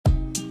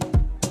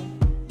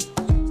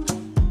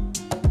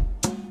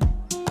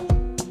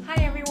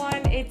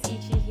it's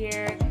Ichi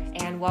here,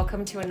 and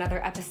welcome to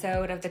another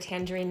episode of the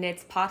Tangerine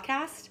Knits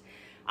podcast.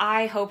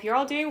 I hope you're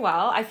all doing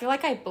well. I feel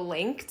like I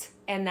blinked,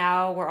 and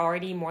now we're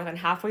already more than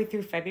halfway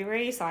through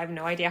February, so I have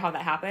no idea how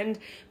that happened.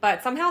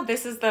 But somehow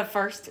this is the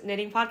first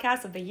knitting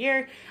podcast of the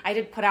year. I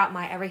did put out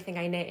my Everything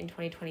I Knit in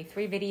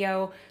 2023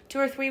 video 2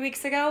 or 3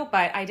 weeks ago,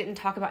 but I didn't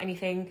talk about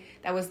anything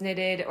that was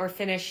knitted or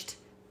finished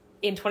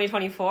in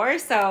 2024,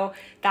 so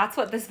that's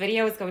what this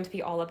video is going to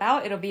be all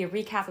about. It'll be a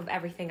recap of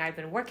everything I've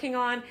been working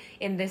on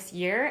in this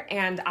year,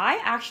 and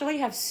I actually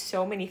have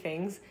so many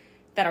things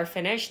that are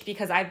finished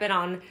because I've been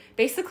on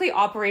basically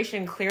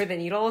Operation Clear the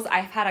Needles.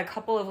 I've had a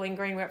couple of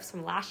lingering rips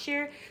from last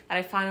year that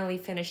I finally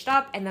finished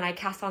up, and then I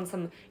cast on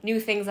some new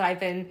things that have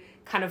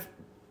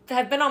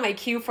been on my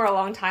queue for a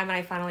long time and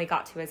I finally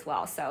got to as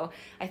well. So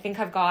I think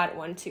I've got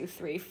 5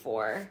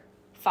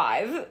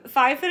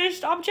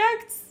 finished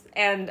objects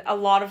and a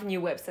lot of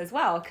new whips as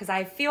well, because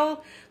I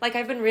feel like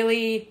I've been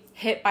really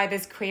hit by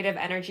this creative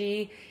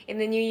energy in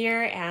the new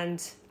year,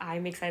 and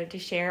I'm excited to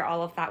share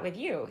all of that with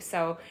you.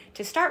 So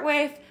to start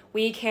with,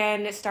 we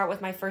can start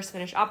with my first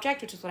finished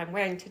object, which is what I'm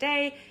wearing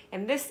today,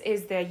 and this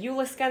is the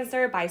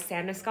Genser by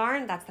Sandnes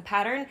Garn. That's the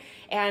pattern,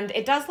 and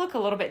it does look a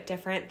little bit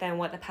different than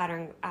what the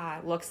pattern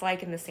looks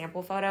like in the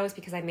sample photos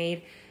because I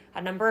made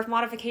a number of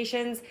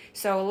modifications.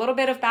 So a little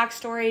bit of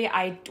backstory,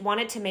 I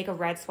wanted to make a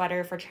red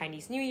sweater for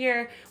Chinese New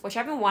Year, which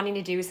I've been wanting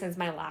to do since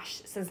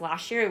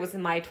last year. It was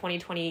in my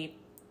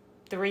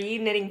 2023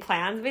 knitting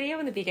plans video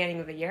in the beginning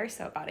of the year,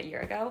 so about a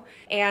year ago.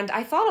 And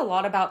I thought a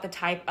lot about the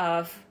type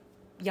of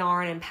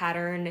yarn and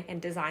pattern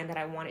and design that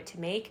I wanted to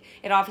make.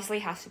 It obviously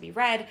has to be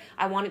red.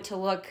 I want it to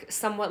look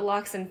somewhat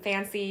luxe and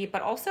fancy,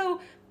 but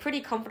also pretty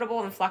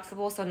comfortable and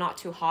flexible, so not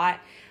too hot.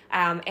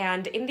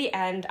 And in the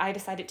end, I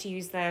decided to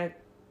use the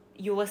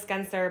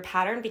Genser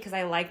pattern because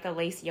I like the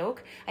lace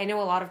yoke. I know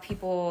a lot of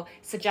people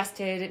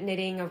suggested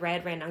knitting a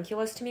red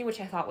ranunculus to me, which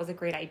I thought was a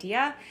great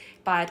idea,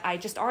 but I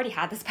just already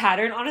had this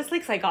pattern, honestly,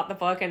 because I got the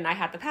book and I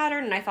had the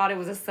pattern and I thought it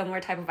was a similar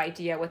type of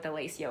idea with the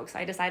lace yoke. So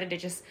I decided to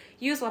just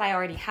use what I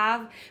already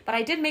have, but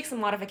I did make some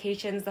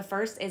modifications. The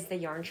first is the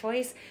yarn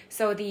choice.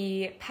 So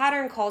the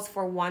pattern calls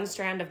for 1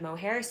 strand of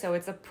mohair, so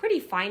it's a pretty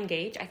fine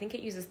gauge. I think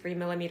it uses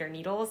 3mm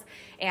needles,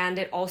 and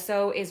it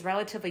also is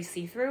relatively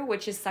see-through,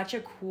 which is such a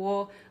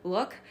cool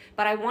look,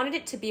 but I wanted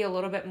it to be a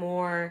little bit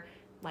more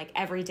like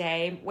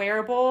everyday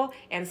wearable,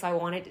 and so I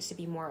wanted it to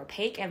be more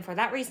opaque, and for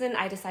that reason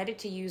I decided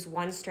to use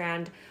 1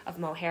 strand of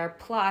mohair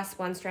plus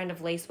 1 strand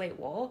of lace weight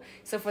wool.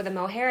 So for the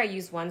mohair I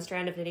used 1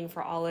 strand of Knitting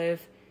for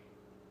Olive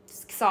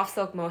soft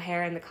silk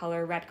mohair in the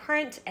color red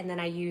currant, and then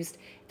I used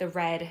the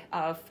red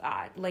of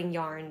Ling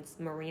Yarn's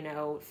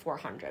Merino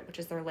 400, which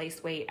is their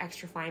lace weight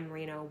extra fine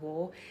merino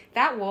wool.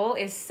 That wool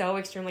is so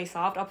extremely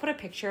soft. I'll put a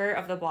picture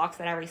of the box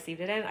that I received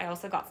it in. I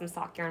also got some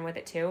sock yarn with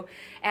it too,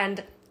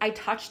 and I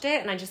touched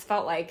it and I just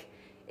felt like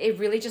it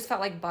really just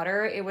felt like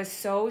butter. It was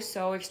so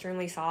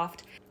extremely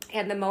soft.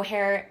 And the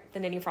mohair,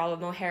 the Knitting for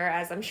Olive mohair,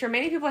 as I'm sure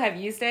many people have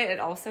used it, it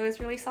also is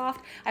really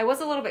soft. I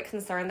was a little bit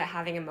concerned that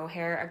having a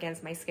mohair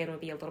against my skin would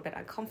be a little bit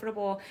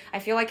uncomfortable. I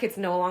feel like it's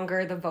no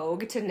longer the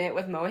vogue to knit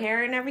with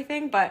mohair and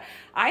everything, but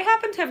I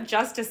happen to have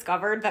just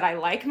discovered that I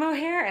like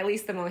mohair, at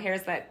least the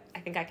mohairs that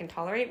I think I can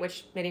tolerate,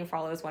 which Knitting for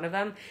Olive is one of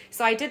them.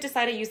 So I did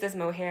decide to use this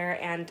mohair,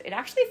 and it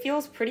actually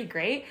feels pretty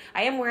great.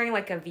 I am wearing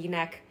like a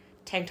V-neck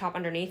tank top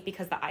underneath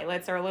because the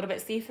eyelets are a little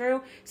bit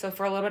see-through, so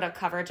for a little bit of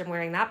coverage I'm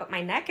wearing that, but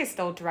my neck is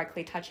still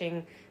directly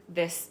touching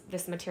this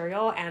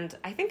material, and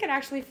I think it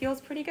actually feels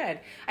pretty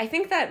good. I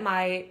think that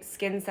my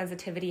skin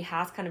sensitivity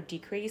has kind of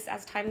decreased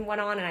as time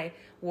went on, and I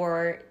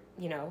wore,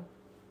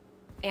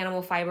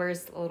 animal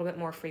fibers a little bit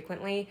more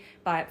frequently,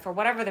 but for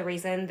whatever the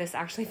reason, this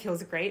actually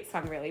feels great, so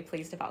I'm really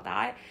pleased about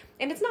that.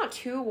 And it's not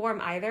too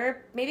warm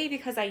either, maybe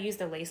because I used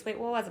a lace weight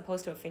wool as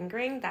opposed to a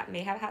fingering. That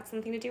may have had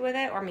something to do with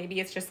it, or maybe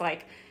it's just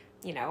like,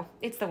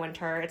 it's the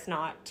winter, it's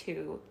not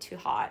too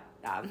hot.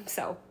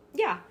 So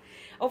yeah,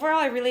 overall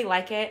I really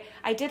like it.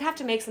 I did have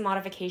to make some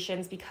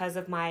modifications because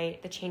of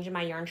the change in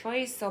my yarn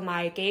choice. So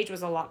my gauge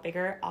was a lot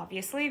bigger,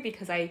 obviously,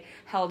 because I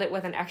held it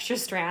with an extra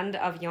strand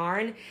of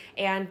yarn.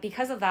 And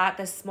because of that,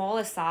 the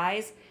smallest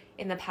size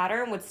in the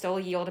pattern would still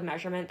yield a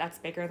measurement that's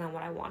bigger than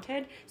what I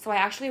wanted. So I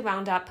actually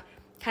wound up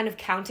kind of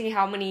counting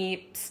how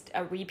many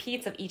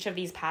repeats of each of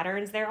these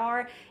patterns there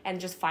are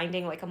and just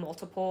finding like a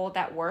multiple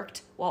that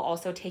worked while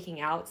also taking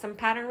out some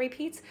pattern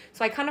repeats.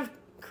 So I kind of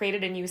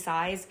created a new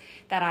size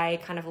that I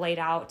kind of laid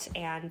out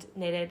and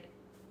knitted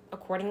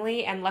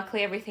accordingly, and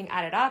luckily everything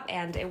added up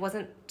and it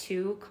wasn't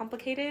too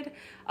complicated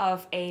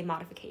of a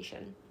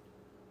modification.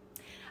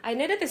 I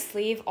knitted the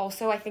sleeve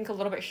also, I think, a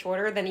little bit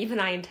shorter than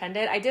even I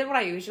intended. I did what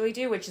I usually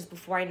do, which is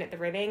before I knit the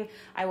ribbing,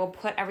 I will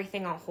put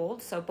everything on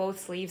hold, so both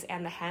sleeves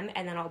and the hem,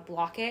 and then I'll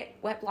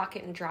wet block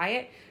it and dry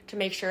it to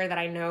make sure that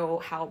I know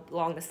how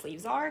long the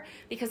sleeves are,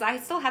 because I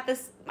still had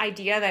this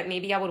idea that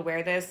maybe I would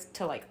wear this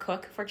to like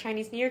cook for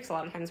Chinese New Year, because a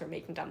lot of times we're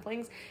making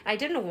dumplings, and I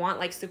didn't want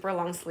like super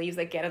long sleeves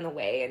that get in the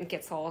way and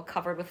gets all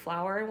covered with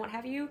flour and what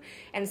have you,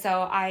 and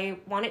so I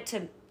wanted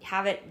to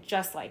have it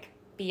just like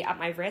be at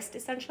my wrist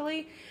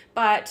essentially.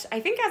 But I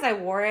think as I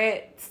wore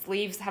it,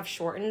 sleeves have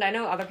shortened. I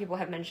know other people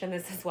have mentioned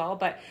this as well,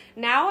 but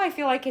now I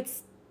feel like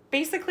it's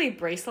basically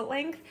bracelet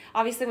length.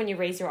 Obviously when you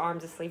raise your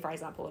arms, the sleeve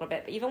rises up a little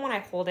bit, but even when I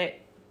hold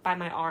it by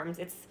my arms,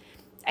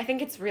 I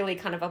think it's really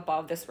kind of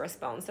above this wrist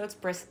bone, so it's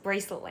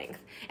bracelet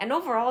length. And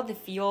overall, the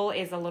feel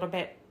is a little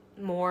bit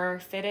more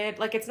fitted.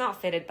 Like, it's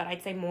not fitted, but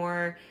I'd say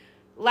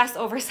less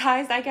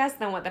oversized, I guess,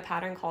 than what the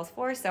pattern calls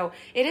for. So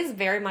it is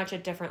very much a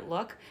different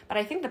look, but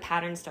I think the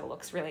pattern still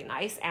looks really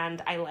nice,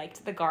 and I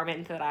liked the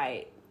garment that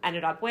I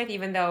ended up with,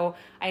 even though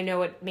I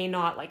know it may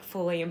not like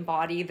fully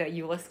embody the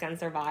Jules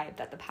Genser vibe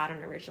that the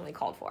pattern originally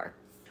called for.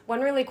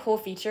 One really cool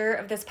feature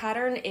of this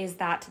pattern is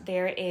that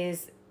there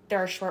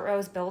are short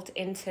rows built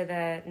into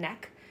the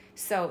neck.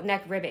 So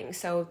neck ribbing.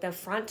 So the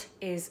front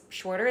is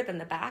shorter than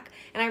the back.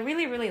 And I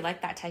really, really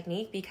like that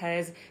technique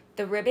because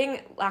the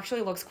ribbing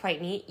actually looks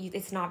quite neat.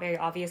 It's not very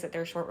obvious that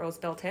there are short rows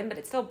built in, but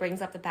it still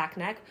brings up the back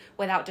neck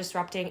without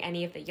disrupting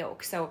any of the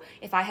yoke. So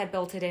if I had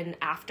built in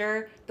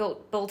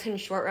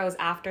short rows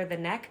after the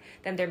neck,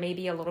 then there may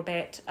be a little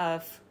bit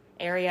of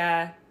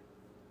area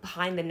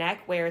behind the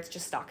neck where it's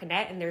just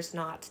stockinette and there's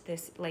not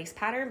this lace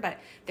pattern, but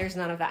there's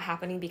none of that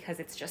happening because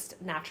it's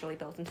just naturally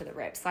built into the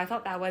ribs. So I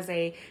thought that was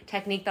a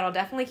technique that I'll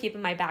definitely keep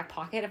in my back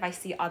pocket. If I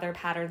see other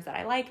patterns that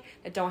I like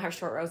that don't have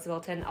short rows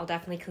built in, I'll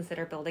definitely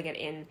consider building it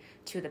in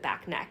to the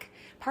back neck.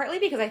 Partly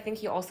because I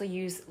think you also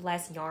use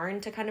less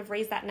yarn to kind of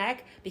raise that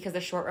neck because the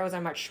short rows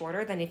are much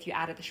shorter than if you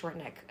added the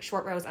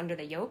short rows under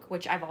the yoke,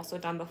 which I've also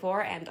done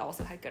before and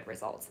also had good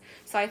results.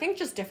 So I think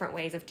just different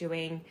ways of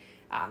doing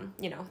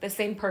the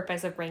same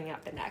purpose of bringing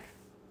up the neck.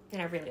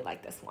 And I really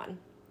like this one.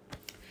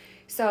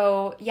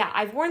 So yeah,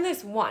 I've worn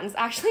this once,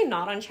 actually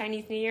not on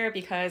Chinese New Year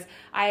because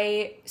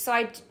I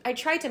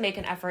tried to make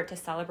an effort to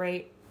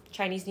celebrate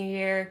Chinese New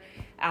Year,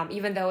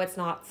 even though it's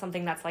not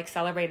something that's like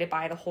celebrated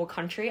by the whole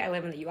country. I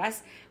live in the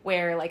US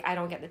where like I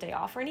don't get the day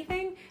off or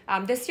anything.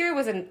 This year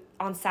was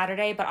on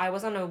Saturday, but I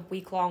was on a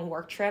week-long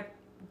work trip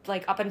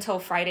like up until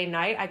Friday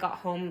night. I got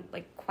home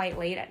like quite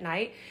late at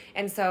night,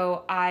 and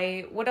so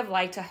I would have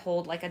liked to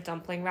hold like a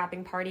dumpling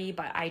wrapping party,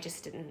 but I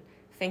just didn't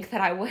think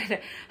that I would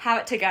have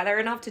it together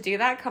enough to do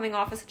that coming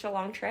off of such a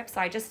long trip. So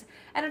I just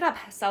ended up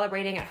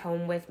celebrating at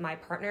home with my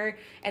partner,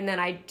 and then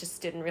I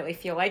just didn't really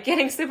feel like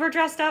getting super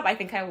dressed up. I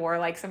think I wore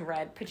like some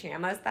red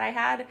pajamas that I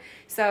had.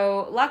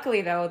 So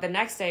luckily though, the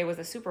next day was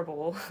a Super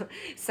Bowl.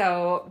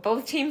 So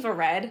both teams were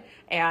red,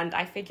 and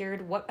I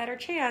figured what better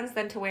chance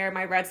than to wear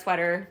my red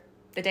sweater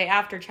the day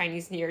after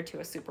Chinese New Year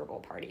to a Super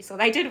Bowl party. So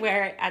I did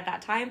wear it at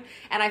that time,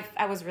 and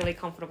I was really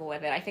comfortable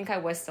with it. I think I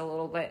was still a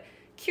little bit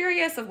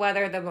curious of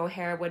whether the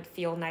mohair would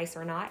feel nice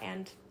or not,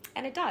 and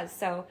it does.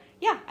 So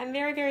yeah, I'm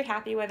very, very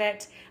happy with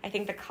it. I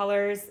think the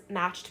colors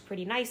matched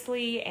pretty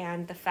nicely,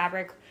 and the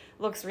fabric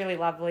looks really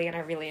lovely, and I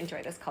really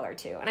enjoy this color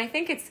too. And I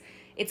think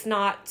it's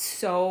not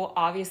so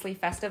obviously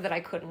festive that I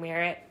couldn't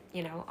wear it,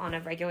 on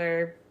a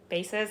regular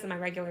basis in my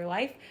regular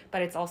life,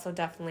 but it's also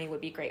definitely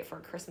would be great for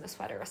a Christmas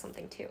sweater or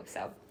something too.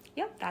 So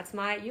yep, that's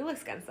my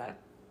Jules Genser.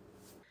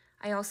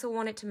 I also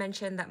wanted to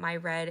mention that my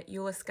red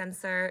Jules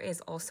Genser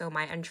is also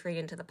my entry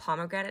into the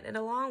pomegranate knit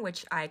along,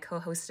 which I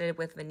co-hosted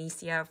with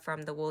Venetia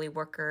from the Woolly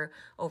Worker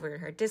over in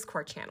her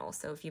Discord channel.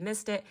 So if you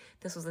missed it,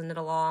 this was a knit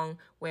along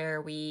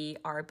where we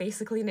are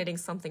basically knitting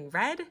something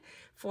red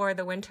for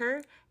the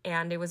winter,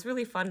 and it was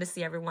really fun to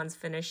see everyone's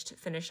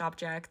finished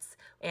objects,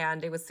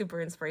 and it was super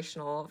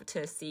inspirational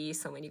to see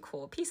so many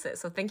cool pieces.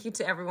 So thank you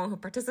to everyone who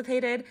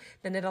participated.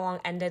 The knit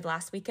along ended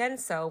last weekend,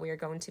 so we are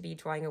going to be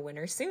drawing a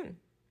winner soon.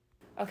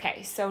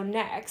 Okay, so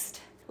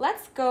next,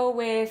 let's go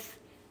with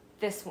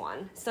this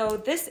one. So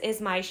this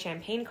is my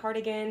champagne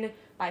cardigan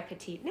by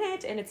Petite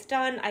Knit, and it's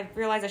done. I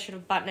realized I should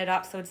have buttoned it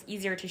up so it's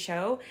easier to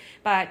show,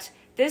 but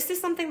this is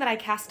something that I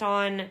cast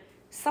on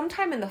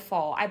sometime in the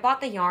fall. I bought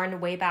the yarn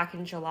way back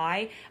in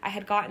July. I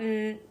had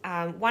gotten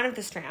one of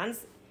the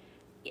strands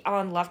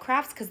on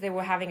Lovecrafts because they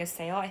were having a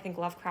sale. I think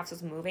Lovecrafts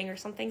was moving or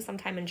something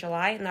sometime in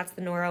July, and that's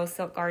the Noro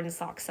Silk Garden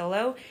Sock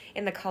Solo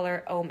in the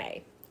color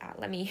Ome.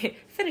 Let me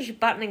finish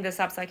buttoning this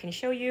up so I can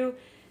show you.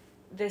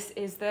 This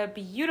is the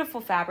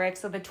beautiful fabric.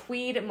 So the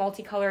tweed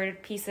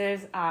multicolored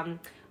pieces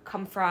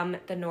come from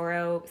the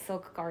Noro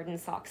Silk Garden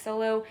Sock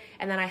Solo,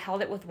 and then I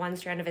held it with one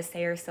strand of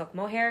Isager Silk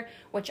Mohair,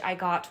 which I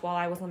got while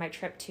I was on my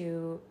trip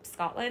to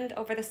Scotland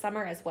over the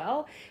summer as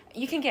well.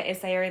 You can get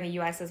Isager in the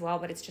US as well,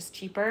 but it's just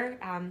cheaper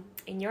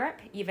in Europe,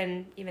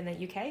 even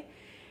the UK.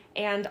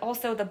 And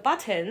also the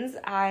buttons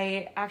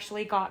I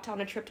actually got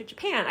on a trip to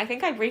Japan. I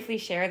think I briefly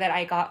shared that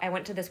I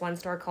went to this one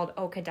store called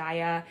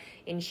Okadaya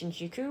in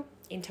Shinjuku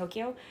in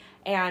Tokyo,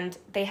 and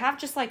they have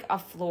just like a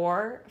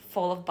floor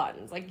full of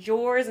buttons, like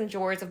drawers and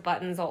drawers of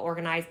buttons all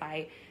organized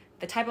by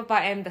the type of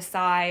button, the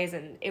size,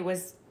 and it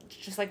was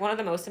just like one of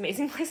the most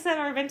amazing places I've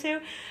ever been to.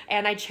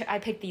 And I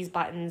picked these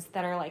buttons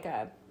that are like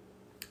a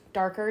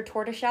darker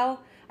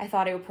tortoiseshell. I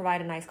thought it would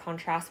provide a nice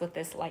contrast with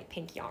this light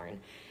pink yarn.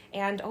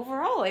 And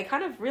overall, it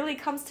kind of really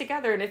comes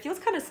together, and it feels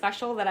kind of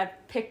special that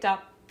I've picked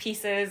up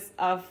pieces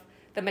of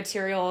the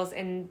materials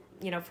in,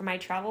 for my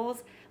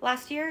travels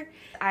last year.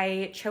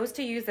 I chose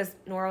to use this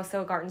Noro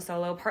Silk Garden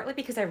Solo partly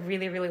because I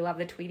really, really love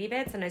the tweedy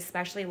bits, and I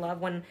especially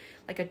love when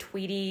like a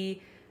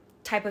tweedy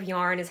type of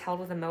yarn is held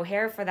with a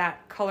mohair for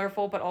that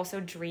colorful but also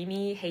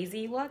dreamy,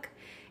 hazy look.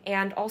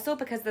 And also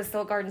because the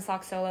Silk Garden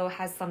Sock Solo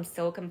has some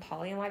silk and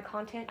polyamide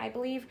content, I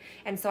believe.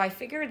 And so I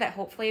figured that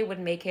hopefully it would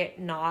make it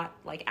not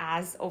like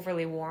as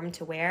overly warm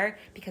to wear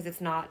because it's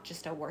not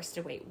just a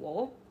worsted weight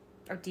wool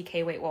or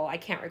DK weight wool. I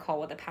can't recall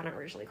what the pattern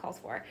originally calls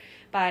for.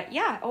 But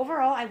yeah,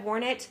 overall I've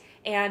worn it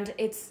and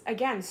it's,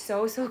 again,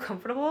 so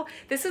comfortable.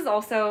 This is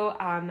also,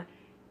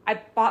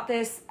 I bought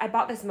this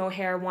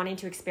mohair wanting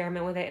to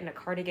experiment with it in a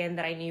cardigan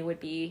that I knew would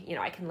be,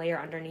 I can layer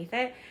underneath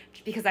it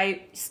because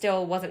I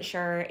still wasn't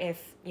sure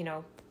if,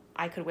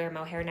 I could wear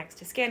mohair next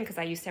to skin because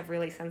I used to have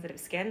really sensitive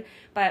skin.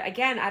 But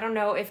again, I don't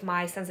know if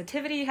my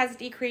sensitivity has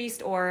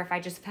decreased or if I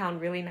just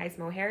found really nice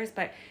mohairs,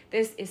 but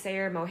this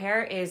Isager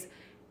mohair is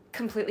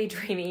completely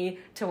dreamy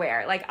to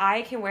wear. Like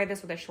I can wear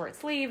this with a short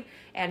sleeve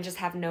and just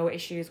have no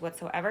issues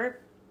whatsoever.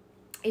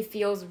 It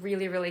feels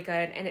really, really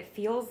good and it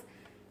feels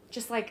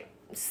just like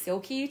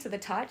silky to the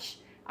touch.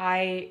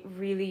 I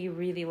really,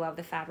 really love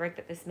the fabric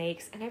that this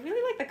makes, and I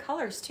really like the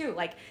colors too.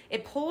 Like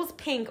it pulls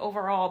pink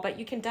overall, but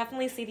you can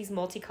definitely see these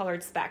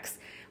multicolored specks,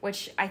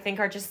 which I think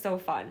are just so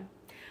fun.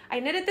 I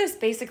knitted this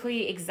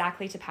basically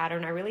exactly to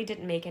pattern. I really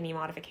didn't make any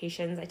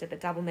modifications. I did the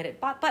double knitted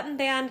button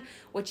band,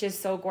 which is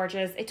so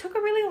gorgeous. It took a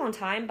really long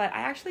time, but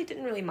I actually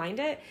didn't really mind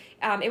it.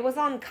 It was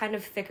on kind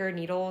of thicker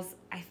needles,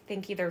 I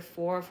think either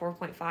 4 or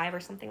 4.5 or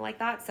something like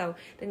that. So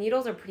the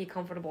needles are pretty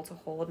comfortable to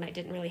hold, and I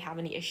didn't really have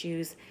any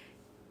issues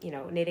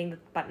knitting the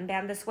button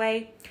band this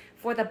way.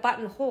 For the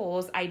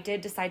buttonholes, I did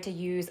decide to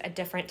use a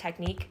different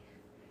technique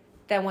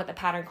than what the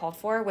pattern called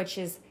for, which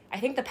is, I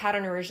think the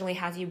pattern originally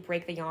has you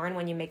break the yarn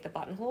when you make the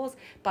buttonholes,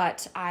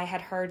 but I had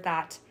heard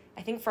that,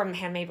 I think from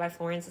Handmade by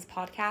Florence's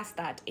podcast,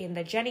 that in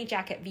the Jenny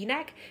Jacket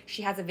V-neck,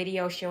 she has a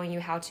video showing you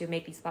how to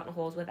make these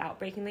buttonholes without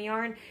breaking the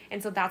yarn,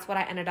 and so that's what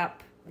I ended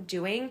up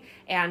doing,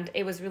 and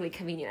it was really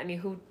convenient. I mean,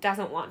 who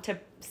doesn't want to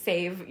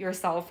save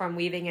yourself from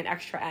weaving in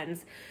extra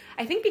ends?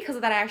 I think because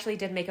of that, I actually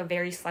did make a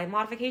very slight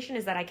modification,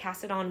 is that I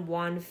casted on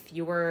one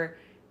fewer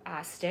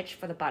stitch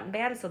for the button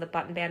band, so the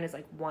button band is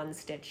like one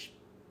stitch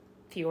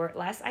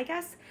less, I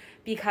guess,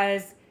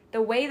 because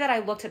the way that I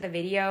looked at the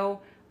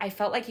video, I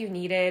felt like you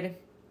needed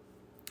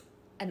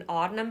an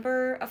odd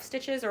number of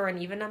stitches or an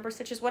even number of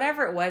stitches,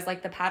 whatever it was.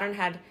 Like the pattern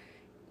had,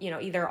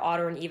 either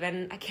odd or an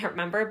even, I can't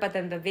remember, but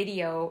then the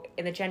video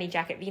in the Jenny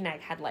Jacket V-neck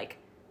had like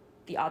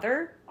the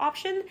other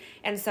option,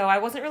 and so I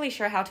wasn't really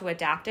sure how to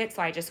adapt it,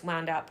 so I just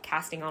wound up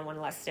casting on one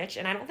less stitch,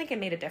 and I don't think it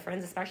made a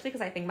difference, especially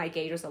because I think my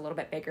gauge was a little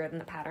bit bigger than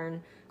the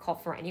pattern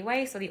called for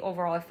anyway, so the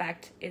overall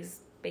effect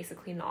is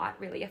basically not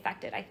really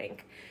affected, I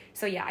think.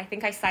 So yeah, I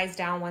think I sized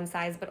down one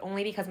size, but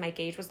only because my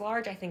gauge was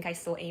large. I think I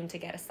still aim to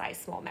get a size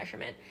small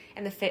measurement,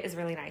 and the fit is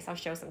really nice. I'll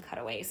show some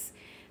cutaways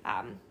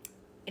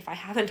if I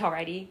haven't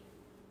already.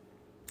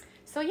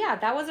 So yeah,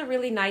 that was a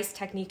really nice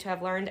technique to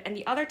have learned. And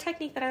the other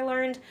technique that I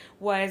learned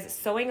was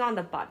sewing on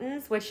the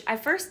buttons, which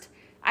I've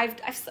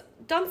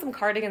done some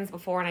cardigans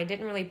before and I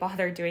didn't really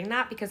bother doing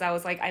that because I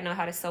was like, I know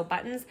how to sew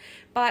buttons.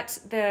 But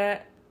the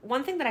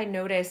one thing that I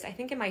noticed, I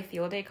think in my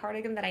field day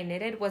cardigan that I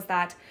knitted, was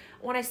that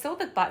when I sewed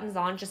the buttons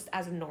on just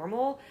as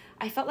normal,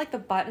 I felt like the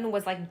button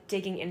was like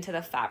digging into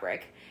the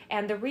fabric.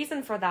 And the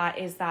reason for that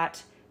is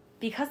that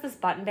because this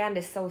button band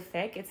is so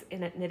thick, it's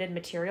in a knitted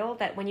material,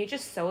 that when you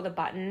just sew the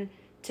button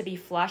to be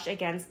flush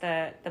against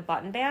the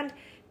button band,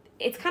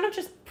 it's kind of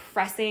just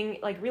pressing,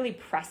 like really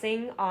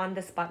pressing on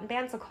this button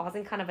band, so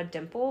causing kind of a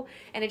dimple,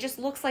 and it just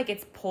looks like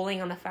it's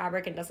pulling on the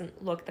fabric and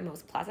doesn't look the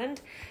most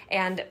pleasant.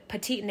 And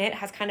Petite Knit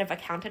has kind of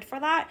accounted for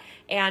that,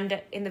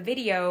 and in the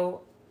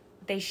video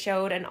they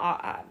showed an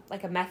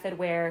like a method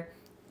where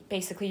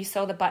basically you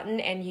sew the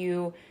button and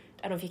you,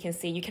 I don't know if you can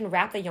see, you can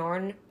wrap the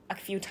yarn a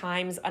few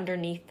times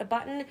underneath the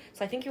button,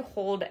 so I think you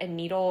hold a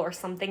needle or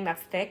something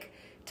that's thick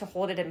to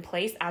hold it in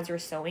place as you're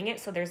sewing it,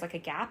 so there's like a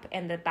gap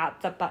and the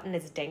button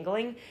is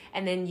dangling,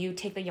 and then you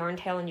take the yarn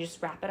tail and you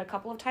just wrap it a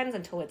couple of times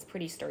until it's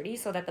pretty sturdy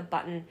so that the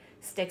button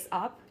sticks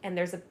up and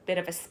there's a bit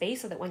of a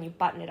space so that when you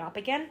button it up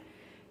again,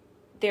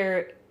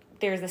 there's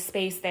a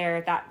space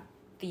there that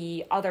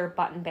the other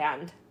button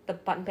band, the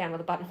button band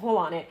with a buttonhole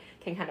on it,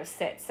 can kind of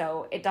sit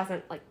so it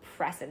doesn't like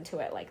press into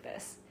it like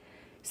this.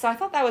 So I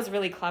thought that was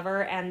really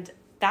clever, and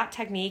that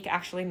technique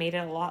actually made it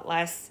a lot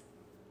less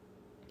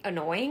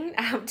annoying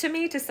to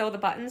me to sew the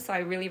buttons, so I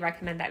really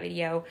recommend that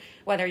video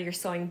whether you're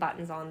sewing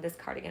buttons on this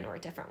cardigan or a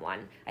different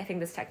one. I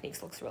think this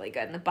technique looks really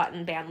good, and the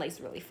button band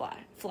lays really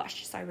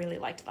flush, so I really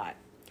liked that.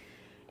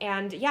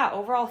 And yeah,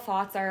 overall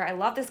thoughts are, I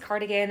love this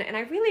cardigan, and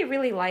I really,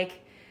 really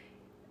like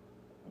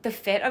the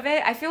fit of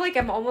it. I feel like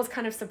I'm almost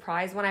kind of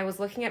surprised when I was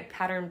looking at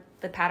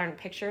the pattern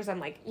pictures. I'm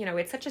like,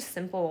 it's such a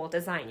simple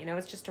design,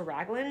 it's just a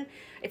raglan.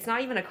 It's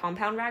not even a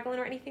compound raglan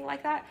or anything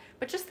like that,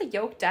 but just the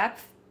yoke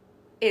depth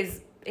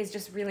is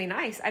just really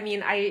nice. I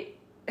mean, I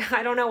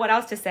don't know what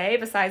else to say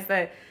besides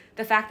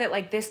the fact that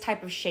like this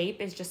type of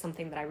shape is just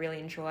something that I really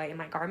enjoy in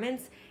my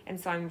garments. And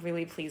so I'm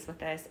really pleased with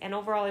this. And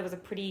overall it was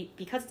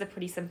because it's a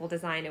pretty simple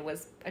design, it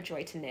was a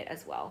joy to knit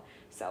as well.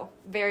 So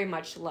very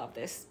much love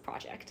this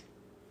project.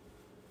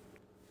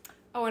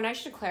 Oh, and I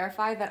should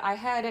clarify that I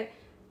had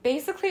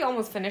basically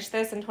almost finished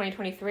this in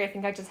 2023. I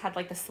think I just had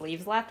like the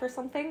sleeves left or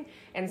something.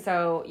 And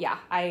so yeah,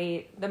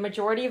 the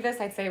majority of this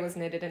I'd say was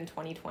knitted in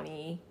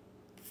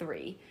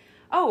 2023.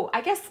 Oh,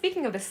 I guess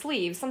speaking of the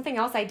sleeves, something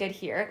else I did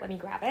here, let me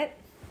grab it.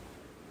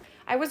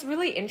 I was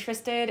really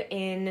interested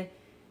in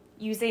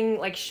using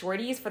like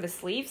shorties for the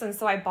sleeves, and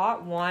so I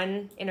bought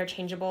one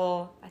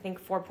interchangeable, I think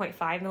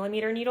 4.5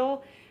 millimeter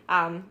needle.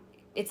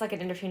 It's like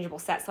an interchangeable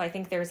set, so I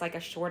think there's like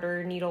a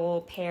shorter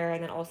needle pair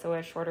and then also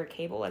a shorter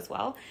cable as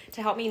well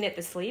to help me knit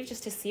the sleeve,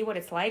 just to see what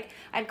it's like.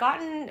 I've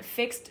gotten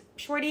fixed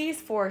shorties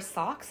for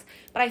socks,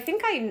 but I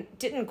think I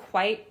didn't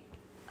quite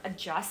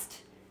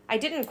adjust. I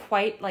didn't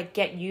quite like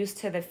get used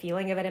to the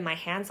feeling of it in my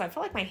hand, so I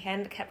felt like my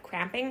hand kept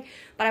cramping,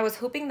 but I was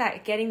hoping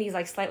that getting these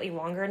like slightly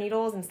longer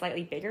needles and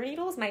slightly bigger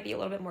needles might be a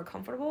little bit more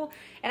comfortable,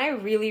 and I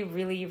really,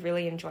 really,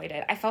 really enjoyed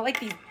it. I felt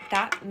like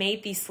that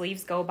made these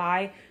sleeves go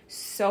by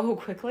so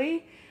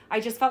quickly. I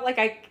just felt like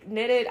I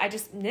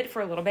just knit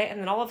for a little bit, and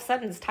then all of a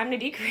sudden it's time to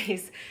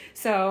decrease.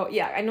 So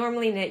yeah, I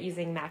normally knit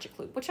using Magic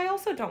Loop, which I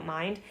also don't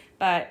mind,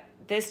 but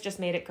this just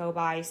made it go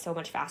by so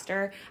much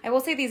faster. I will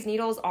say these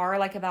needles are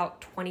like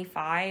about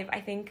 25, I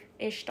think,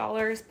 ish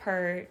dollars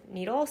per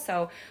needle.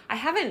 So I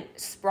haven't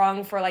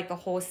sprung for like the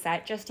whole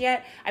set just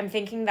yet. I'm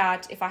thinking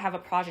that if I have a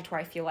project where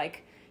I feel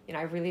like, you know,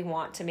 I really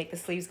want to make the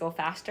sleeves go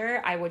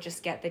faster, I would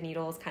just get the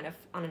needles kind of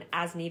on an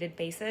as needed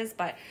basis.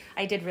 But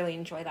I did really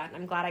enjoy that, and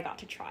I'm glad I got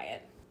to try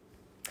it.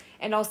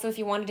 And also, if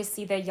you wanted to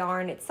see the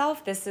yarn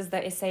itself, this is the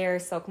Isager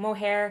Silk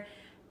Mohair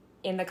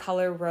in the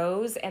color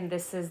Rose, and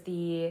this is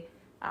the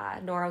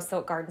Noro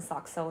Silk Garden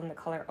Sock Sill in the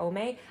color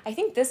Ome. I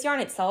think this yarn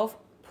itself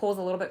pulls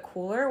a little bit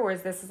cooler,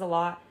 whereas this is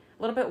a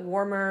little bit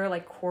warmer,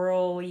 like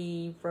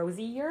corally,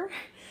 rosier.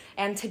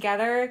 And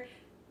together,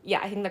 yeah,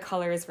 I think the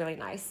color is really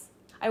nice.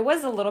 I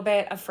was a little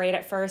bit afraid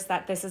at first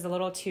that this is a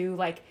little too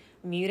like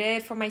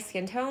muted for my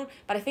skin tone,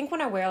 but I think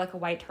when I wear like a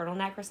white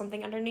turtleneck or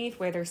something underneath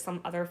where there's some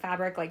other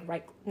fabric like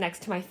right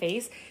next to my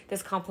face,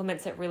 this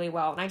complements it really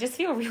well, and I just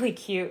feel really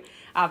cute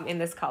in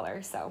this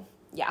color. So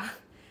yeah,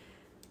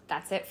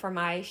 that's it for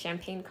my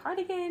champagne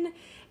cardigan.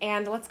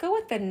 And let's go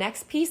with the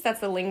next piece. That's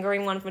the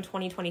lingering one from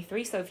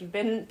 2023. So if you've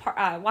been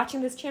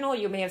watching this channel,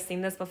 you may have seen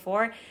this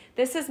before.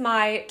 This is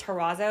my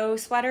Terrazzo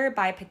sweater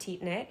by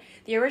Petite Knit.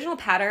 The original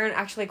pattern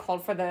actually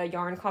called for the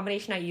yarn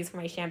combination I use for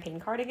my champagne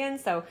cardigan.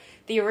 So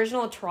the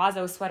original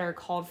Terrazzo sweater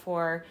called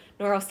for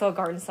Noro Silk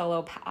Garden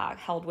Solo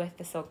held with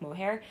the silk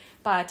mohair.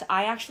 But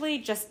I actually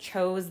just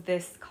chose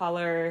this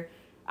color.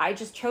 I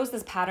just chose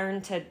this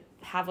pattern to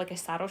have like a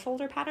saddle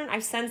shoulder pattern.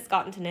 I've since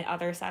gotten to knit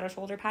other saddle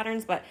shoulder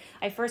patterns, but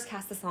I first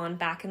cast this on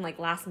back in like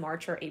last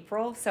March or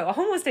April, so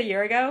almost a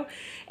year ago,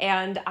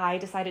 and I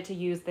decided to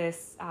use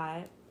this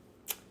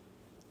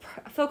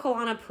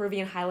Filcolana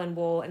Peruvian Highland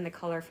wool in the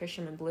color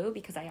Fisherman Blue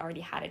because I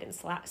already had it in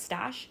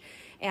stash,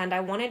 and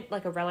I wanted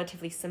like a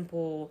relatively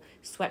simple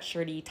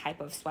sweatshirty type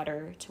of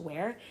sweater to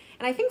wear.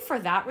 And I think for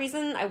that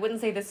reason, I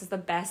wouldn't say this is the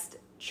best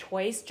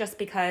choice, just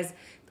because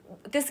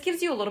this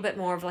gives you a little bit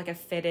more of like a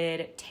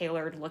fitted,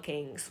 tailored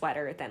looking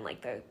sweater than like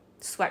the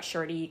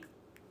sweatshirty,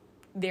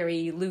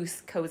 very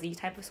loose, cozy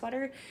type of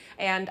sweater.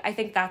 And I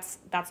think that's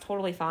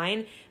totally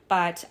fine.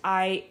 But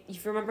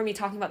if you remember me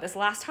talking about this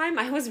last time,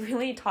 I was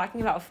really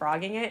talking about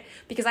frogging it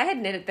because I had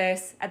knitted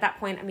this at that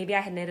point. Maybe I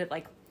had knitted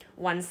like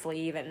one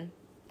sleeve and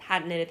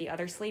hadn't knitted the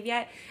other sleeve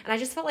yet. And I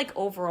just felt like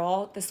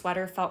overall the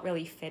sweater felt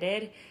really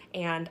fitted,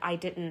 and I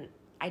didn't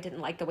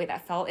like the way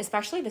that felt,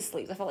 especially the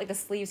sleeves. I felt like the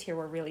sleeves here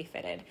were really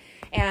fitted.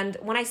 And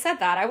when I said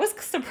that, I was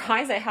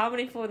surprised at how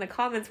many people in the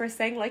comments were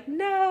saying like,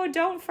 no,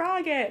 don't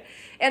frog it.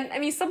 And I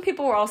mean, some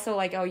people were also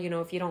like, oh, you know,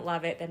 if you don't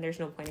love it, then there's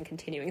no point in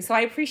continuing. So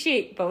I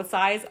appreciate both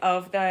sides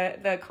of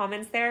the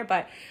comments there,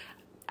 but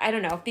I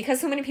don't know, because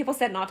so many people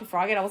said not to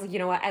frog it, I was like, you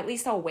know what, at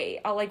least I'll wait.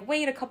 I'll like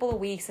wait a couple of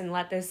weeks and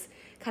let this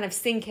kind of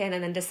sink in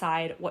and then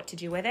decide what to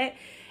do with it.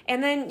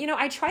 And then, you know,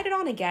 I tried it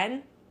on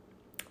again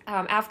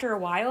after a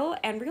while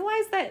and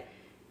realized that,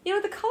 you know,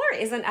 the color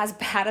isn't as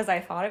bad as I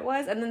thought it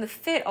was. And then the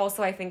fit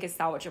also, I think, is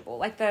salvageable.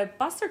 Like the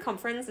bust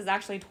circumference is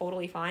actually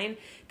totally fine.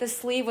 The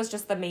sleeve was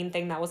just the main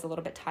thing that was a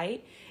little bit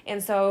tight.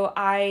 And so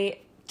I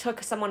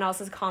took someone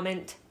else's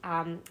comment,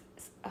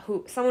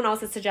 someone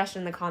else's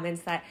suggestion in the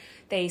comments that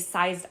they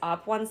sized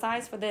up one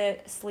size for the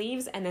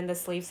sleeves, and then the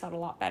sleeves felt a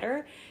lot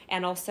better.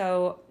 And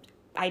also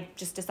I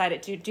just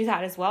decided to do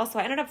that as well. So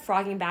I ended up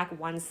frogging back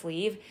one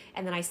sleeve,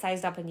 and then I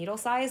sized up a needle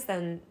size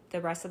than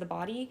the rest of the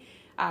body.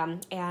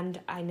 And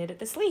I knitted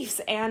the sleeves,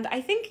 and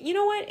I think, you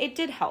know what, it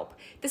did help.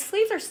 The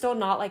sleeves are still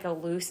not like a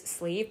loose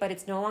sleeve, but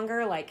it's no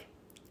longer like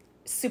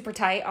super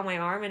tight on my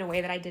arm in a way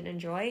that I didn't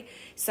enjoy.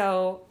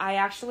 So I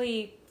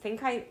actually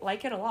think I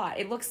like it a lot.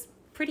 It looks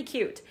pretty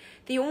cute.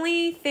 The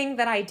only thing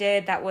that I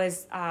did that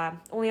was,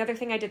 only other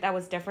thing I did that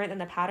was different than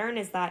the pattern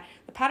is that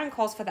the pattern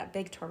calls for that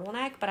big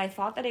turtleneck, but I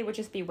thought that it would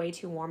just be way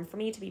too warm for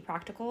me to be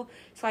practical.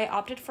 So I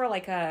opted for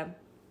like a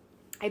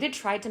I did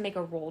try to make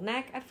a roll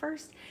neck at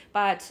first,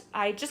 but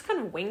I just kind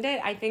of winged it.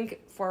 I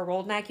think for a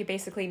rolled neck, you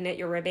basically knit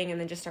your ribbing and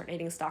then just start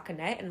knitting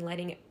stockinette and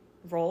letting it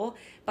roll.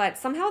 But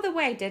somehow the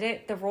way I did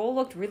it, the roll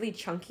looked really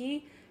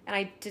chunky and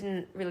I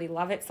didn't really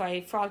love it. So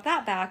I frogged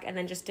that back and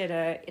then just did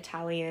a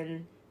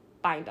Italian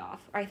bind off.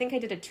 Or I think I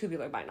did a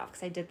tubular bind off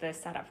because I did the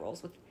setup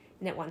rolls with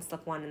knit one,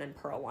 slip one, and then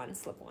purl one,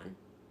 slip one.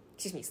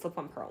 Slip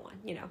one, purl one,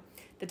 you know,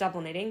 the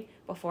double knitting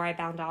before I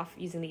bound off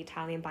using the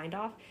Italian bind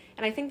off.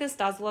 And I think this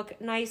does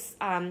look nice.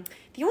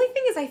 The only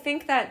thing is I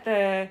think that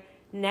the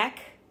neck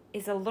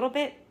is a little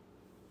bit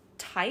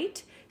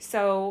tight.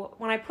 So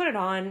when I put it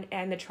on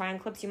and the try-on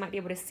clips, you might be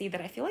able to see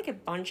that I feel like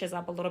it bunches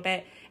up a little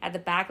bit at the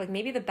back. Like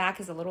maybe the back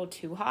is a little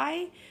too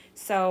high.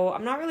 So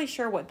I'm not really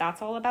sure what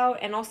that's all about.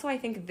 And also I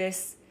think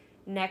this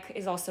neck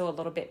is also a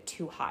little bit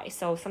too high.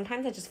 So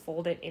sometimes I just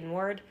fold it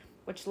inward,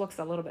 which looks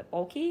a little bit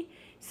bulky.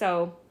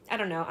 So I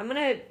don't know. I'm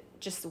going to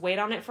just wait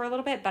on it for a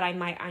little bit, but I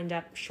might end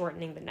up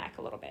shortening the neck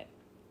a little bit.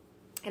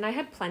 And I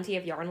had plenty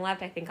of yarn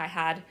left. I think I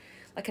had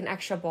like an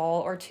extra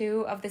ball or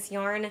two of this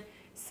yarn.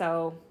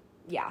 So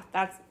yeah,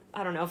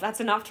 I don't know if that's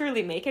enough to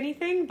really make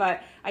anything,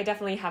 but I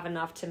definitely have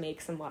enough to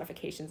make some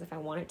modifications if I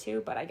wanted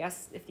to. But I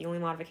guess if the only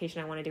modification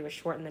I want to do is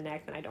shorten the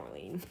neck, then I don't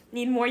really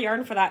need more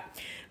yarn for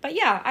that. But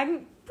yeah,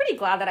 I'm pretty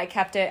glad that I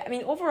kept it. I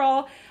mean,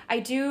 overall,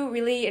 I do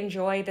really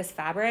enjoy this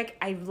fabric.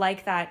 I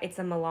like that it's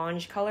a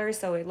melange color,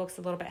 so it looks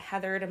a little bit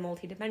heathered and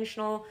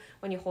multi-dimensional.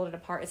 When you hold it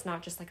apart, it's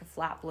not just like a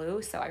flat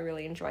blue, so I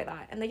really enjoy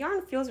that. And the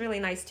yarn feels really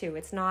nice too.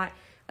 It's not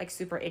like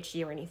super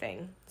itchy or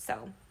anything.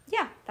 So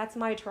yeah, that's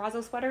my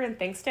Terrazzo sweater, and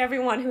thanks to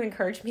everyone who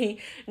encouraged me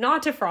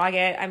not to frog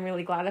it. I'm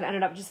really glad that I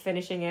ended up just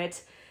finishing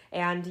it.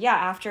 And yeah,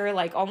 after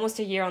like almost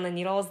a year on the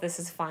needles, this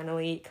is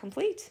finally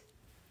complete.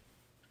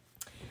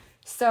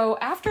 So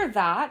after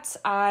that,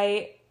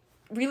 I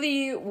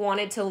really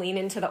wanted to lean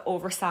into the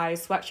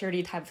oversized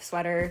sweatshirty type of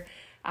sweater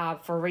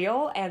for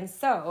real. And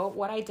so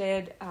what I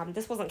did,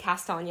 this wasn't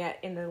cast on yet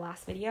in the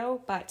last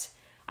video, but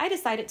I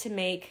decided to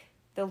make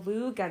the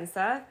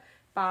Genser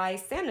by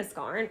Sandnes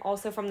Garn,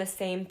 also from the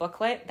same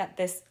booklet that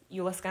this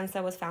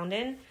Genser was found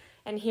in.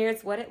 And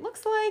here's what it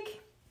looks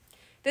like.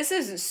 This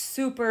is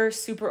super,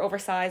 super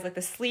oversized. Like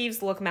the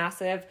sleeves look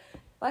massive.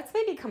 Let's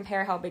maybe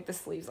compare how big the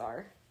sleeves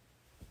are.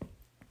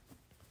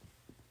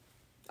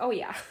 Oh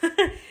yeah,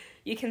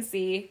 you can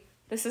see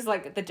this is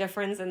like the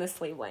difference in the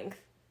sleeve length,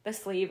 the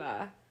sleeve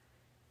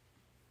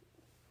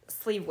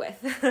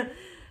width.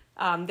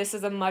 This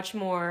is a much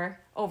more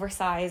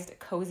oversized,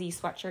 cozy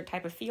sweatshirt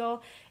type of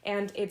feel,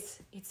 and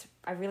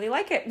I really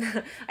like it.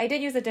 I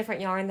did use a different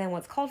yarn than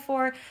what's called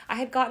for. I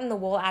had gotten the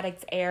Wool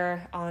Addicts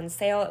Air on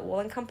sale at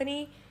Wool &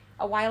 Company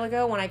a while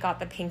ago when I got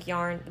the pink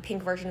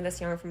version of this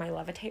yarn for my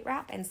Levitate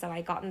wrap, and so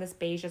I got in this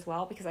beige as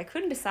well because I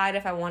couldn't decide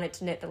if I wanted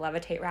to knit the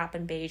Levitate wrap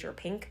in beige or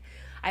pink.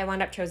 I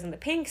wound up choosing the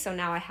pink, so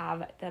now I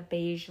have the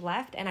beige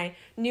left, and I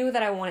knew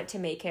that I wanted to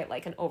make it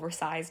like an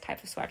oversized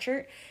type of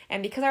sweatshirt.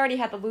 And because I already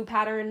had the Lou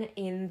pattern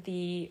in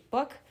the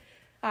book,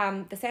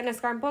 the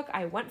Sandnes Garn book,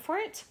 I went for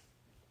it.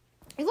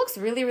 It looks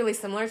really, really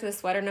similar to the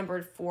sweater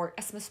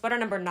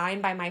number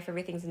 9 by My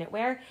Favorite Things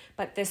Knitwear,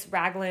 but this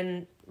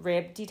raglan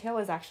rib detail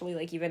is actually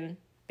like even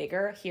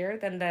bigger here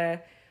than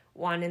the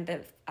one in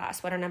the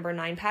sweater number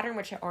 9 pattern,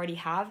 which I already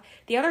have.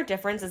 The other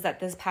difference is that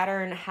this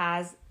pattern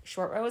has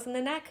short rows in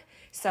the neck,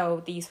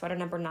 so the sweater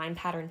number 9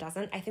 pattern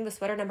doesn't. I think the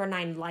sweater number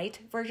 9 light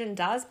version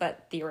does,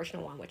 but the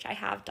original one, which I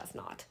have, does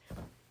not.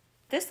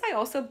 This I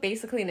also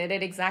basically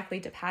knitted exactly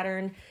to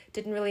pattern,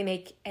 didn't really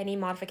make any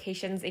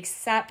modifications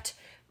except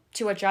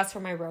to adjust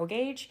for my row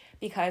gauge,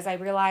 because I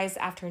realized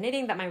after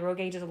knitting that my row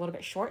gauge is a little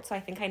bit short, so I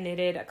think I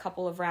knitted a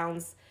couple of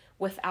rounds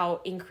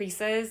without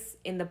increases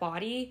in the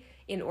body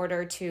in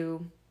order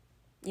to,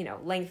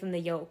 lengthen the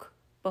yoke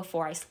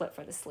before I split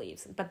for the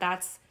sleeves. But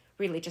that's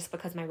really just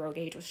because my row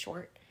gauge was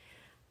short.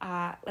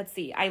 Let's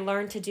see, I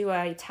learned to do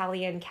a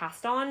Italian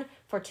cast on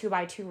for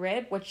 2x2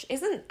 rib, which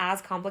isn't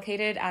as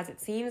complicated as it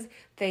seems.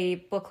 The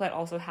booklet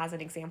also has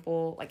an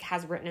example,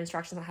 has written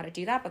instructions on how to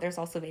do that, but there's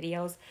also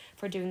videos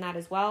for doing that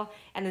as well.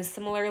 And then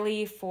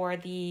similarly for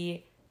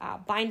the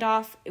bind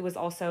off, it was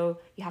also,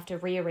 you have to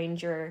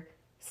rearrange your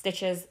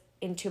stitches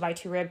in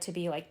 2x2 rib to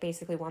be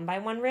basically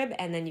 1x1 rib,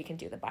 and then you can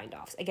do the bind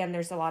offs. Again,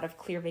 there's a lot of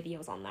clear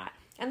videos on that.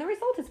 And the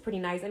result is pretty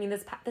nice. I mean,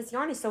 this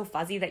yarn is so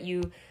fuzzy that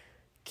you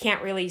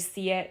can't really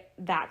see it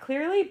that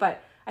clearly,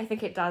 but I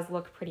think it does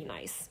look pretty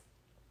nice.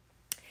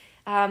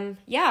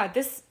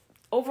 This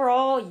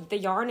overall, the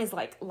yarn is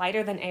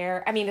lighter than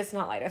air. I mean, it's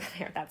not lighter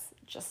than air. That's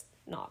just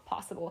not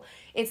possible.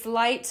 It's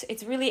light.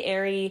 It's really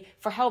airy.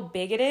 For how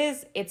big it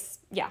is, it's,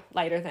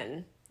 lighter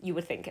than you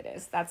would think it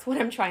is. That's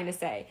what I'm trying to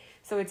say.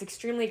 So it's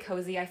extremely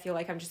cozy. I feel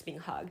like I'm just being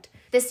hugged.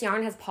 This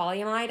yarn has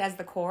polyamide as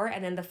the core,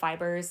 and then the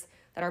fibers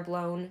that are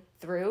blown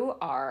through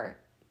are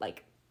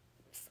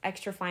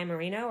extra fine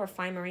merino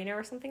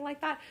or something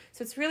like that.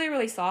 So it's really,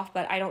 really soft,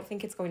 but I don't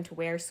think it's going to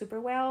wear super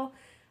well.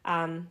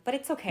 But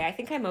it's okay. I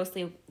think I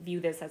mostly view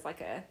this as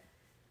a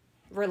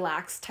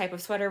relaxed type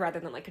of sweater rather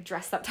than a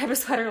dressed up type of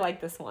sweater like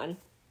this one.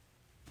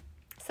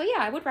 So yeah,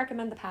 I would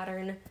recommend the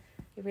pattern.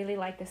 I really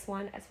like this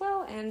one as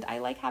well, and I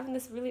like having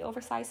this really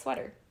oversized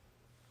sweater.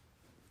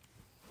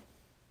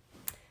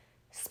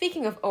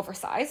 Speaking of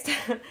oversized,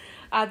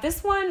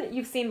 this one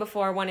you've seen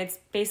before when it's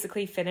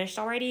basically finished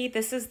already.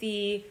 This is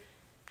the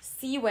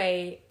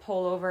Seaway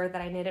pullover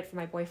that I knitted for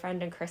my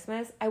boyfriend in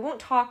Christmas. I won't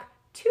talk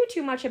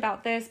too much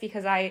about this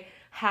because I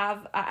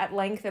have at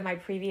length in my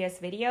previous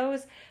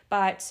videos,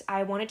 but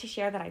I wanted to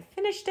share that I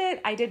finished it.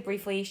 I did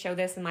briefly show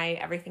this in my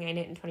Everything I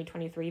Knit in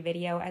 2023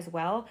 video as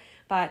well,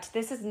 but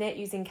this is knit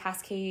using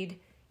Cascade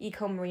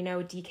Eco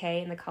Merino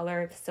DK in the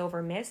color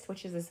Silver Mist,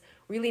 which is this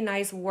really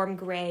nice warm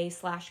gray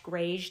 /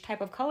 grayish type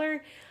of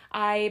color.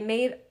 I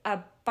made a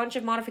bunch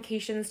of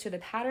modifications to the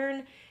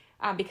pattern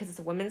because it's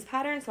a women's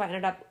pattern, so I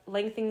ended up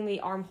lengthening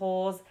the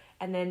armholes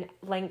and then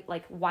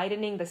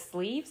widening the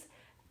sleeves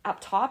up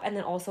top, and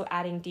then also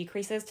adding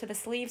decreases to the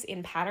sleeves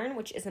in pattern,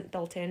 which isn't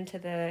built into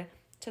the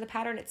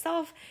pattern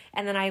itself.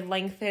 And then I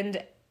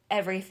lengthened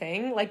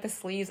everything, like the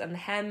sleeves and the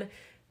hem,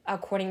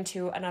 according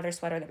to another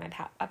sweater that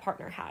my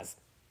partner has.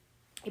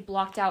 It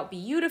blocked out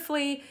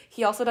beautifully.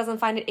 He also doesn't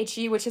find it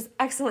itchy, which is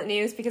excellent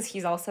news because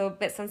he's also a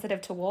bit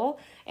sensitive to wool,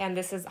 and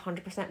this is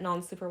 100%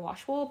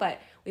 non-superwash wool, but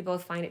we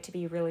both find it to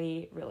be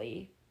really,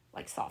 really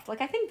soft.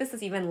 I think this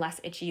is even less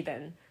itchy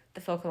than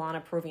the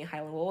Filcolana Peruvian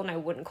Highland wool, and I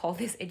wouldn't call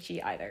this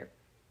itchy either.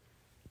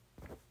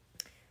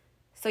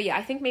 So yeah,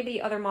 I think maybe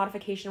the other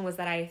modification was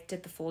that I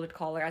did the folded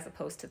collar as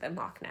opposed to the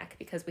mock neck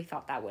because we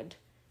thought that would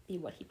be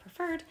what he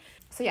preferred.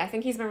 So yeah, I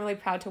think he's been really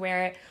proud to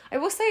wear it. I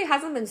will say it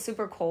hasn't been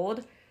super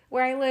cold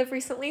where I live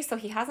recently, so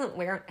he hasn't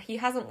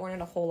worn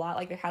it a whole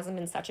lot. There hasn't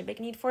been such a big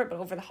need for it, but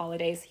over the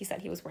holidays, he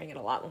said he was wearing it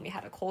a lot when we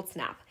had a cold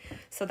snap.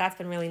 So that's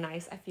been really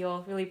nice. I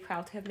feel really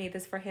proud to have made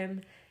this for him.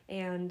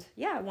 And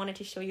yeah, I wanted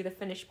to show you the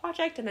finished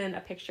project and then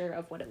a picture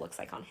of what it looks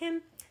like on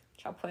him,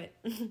 which I'll put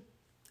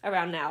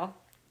around now.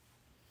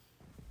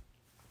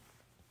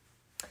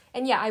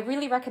 And yeah, I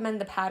really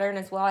recommend the pattern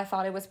as well. I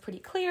thought it was pretty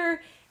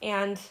clear,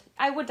 and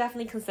I would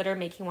definitely consider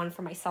making one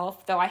for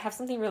myself, though I have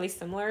something really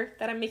similar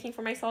that I'm making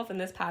for myself in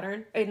this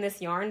pattern, in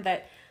this yarn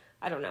that,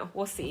 I don't know,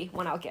 we'll see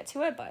when I'll get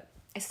to it, but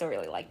I still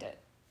really liked it.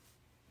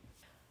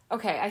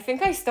 Okay, I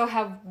think I still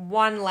have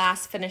one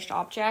last finished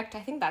object. I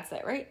think that's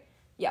it, right?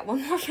 Yeah,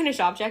 one more finished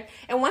object.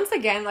 And once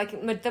again,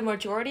 the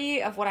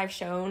majority of what I've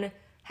shown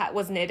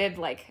was knitted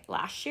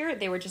last year.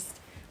 They were just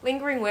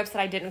lingering whips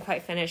that I didn't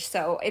quite finish,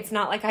 so it's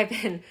not like I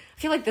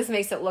feel like this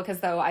makes it look as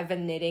though I've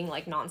been knitting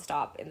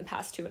nonstop in the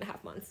past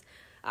 2.5 months.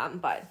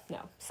 But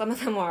no, some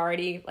of them are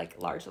already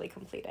largely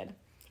completed,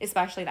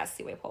 especially that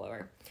Seaway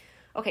pullover.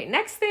 Okay,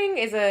 next thing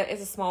is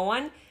a small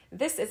one.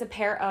 This is a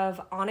pair of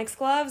Onyx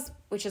gloves,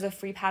 which is a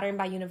free pattern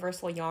by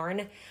Universal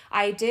Yarn.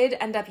 I did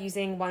end up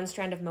using one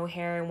strand of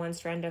mohair and one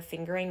strand of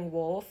fingering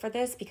wool for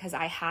this because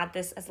I had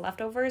this as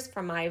leftovers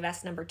from my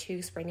vest number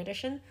 2 spring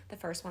edition, the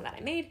first one that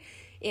I made,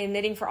 in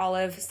Knitting for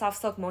Olive, soft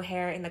silk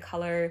mohair in the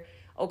color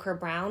ochre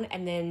brown,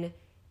 and then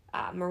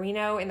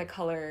merino in the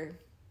color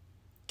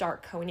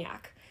dark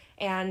cognac.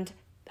 And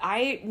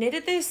I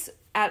knitted this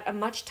at a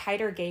much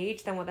tighter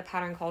gauge than what the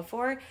pattern called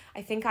for.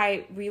 I think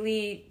I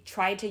really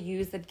tried to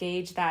use the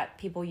gauge that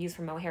people use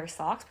for mohair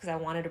socks because I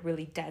wanted a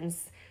really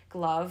dense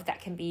glove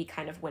that can be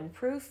kind of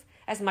windproof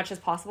as much as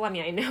possible. I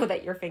mean, I know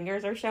that your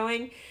fingers are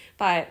showing,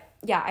 but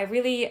yeah, I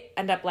really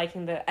ended up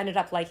liking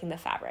the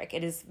fabric.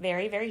 It is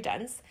very, very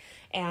dense,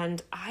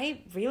 and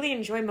I really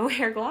enjoy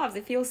mohair gloves.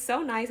 It feels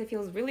so nice. It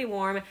feels really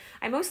warm.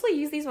 I mostly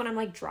use these when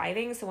I'm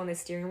driving, so when the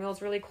steering wheel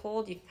is really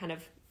cold, you can kind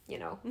of,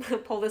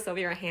 pull this over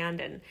your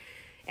hand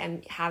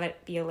and have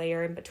it be a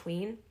layer in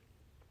between.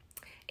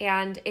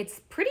 And it's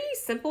pretty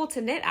simple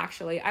to knit,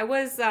 actually. I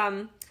was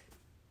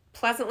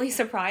pleasantly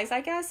surprised,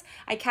 I guess.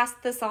 I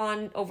cast this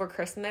on over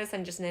Christmas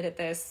and just knitted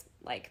this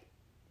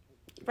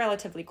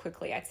relatively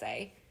quickly, I'd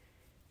say.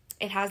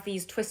 It has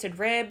these twisted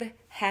rib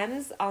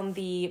hems on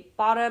the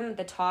bottom,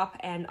 the top,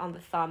 and on the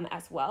thumb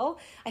as well.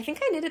 I think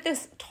I knitted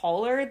this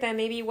taller than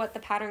maybe what the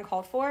pattern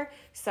called for,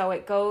 so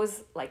it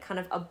goes kind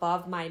of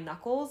above my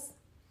knuckles.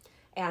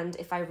 And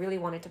if I really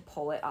wanted to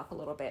pull it up a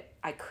little bit,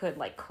 I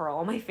could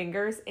curl my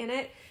fingers in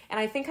it. And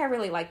I think I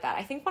really like that.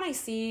 I think when I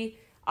see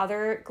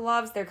other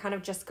gloves, they're kind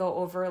of just go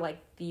over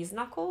these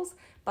knuckles,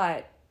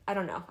 but I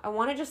don't know. I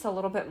wanted just a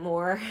little bit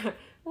more,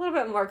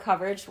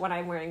 coverage when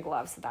I'm wearing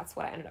gloves. So that's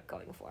what I ended up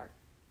going for.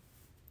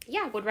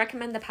 Yeah, would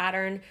recommend the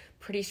pattern.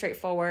 Pretty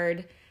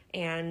straightforward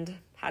and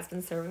has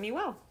been serving me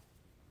well.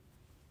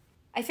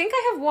 I think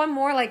I have one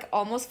more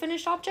almost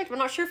finished object. I'm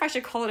not sure if I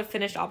should call it a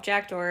finished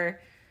object or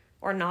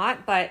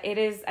not, but it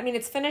is,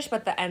 it's finished,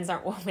 but the ends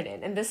aren't woven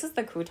in. And this is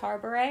the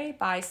Kuutar Beret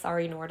by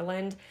Sari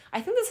Nordland.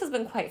 I think this has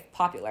been quite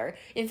popular.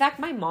 In fact,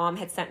 my mom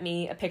had sent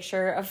me a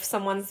picture of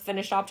someone's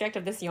finished object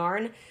of this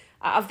yarn,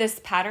 of this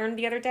pattern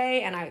the other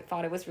day, and I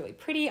thought it was really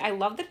pretty. I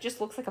love that it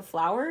just looks like a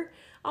flower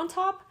on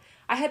top.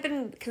 I had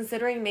been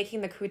considering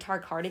making the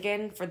Kuutar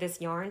cardigan for this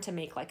yarn to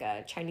make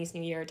a Chinese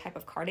New Year type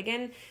of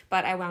cardigan,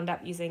 but I wound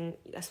up using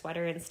a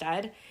sweater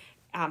instead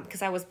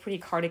because I was pretty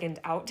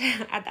cardiganed out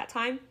at that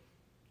time.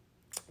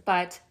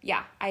 But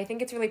yeah, I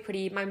think it's really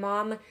pretty. My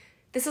mom,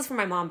 this is for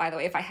my mom, by the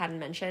way, if I hadn't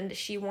mentioned,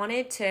 she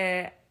wanted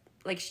to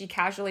like she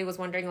casually was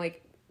wondering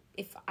like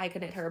if I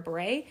could knit her a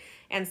beret.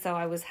 And so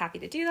I was happy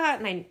to do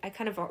that. And I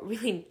kind of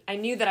really, I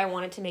knew that I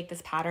wanted to make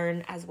this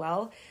pattern as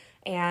well.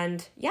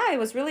 And yeah, it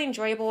was really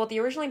enjoyable. The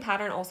original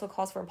pattern also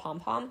calls for a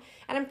pom-pom,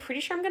 and I'm pretty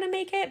sure I'm going to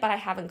make it, but I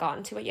haven't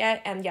gotten to it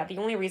yet. And yeah, the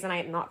only reason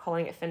I'm not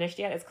calling it finished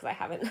yet is because I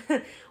haven't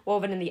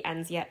woven in the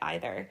ends yet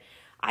either.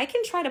 I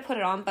can try to put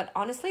it on, but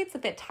honestly, it's a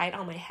bit tight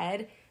on my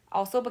head.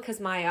 Also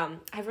because my, I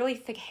have really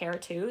thick hair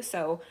too,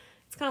 so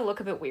it's going to look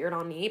a bit weird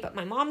on me, but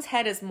my mom's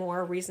head is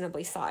more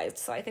reasonably sized,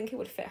 so I think it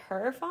would fit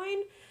her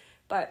fine.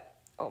 But,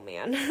 oh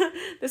man,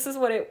 this is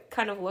what it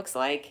kind of looks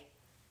like.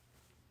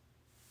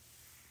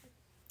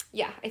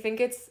 Yeah, I think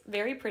it's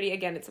very pretty.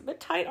 Again, it's a bit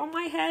tight on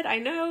my head, I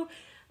know.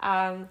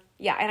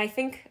 Yeah, and I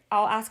think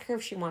I'll ask her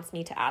if she wants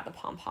me to add the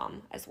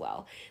pom-pom as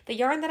well. The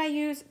yarn that I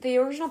use, the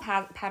original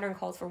pattern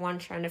calls for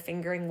 1 strand of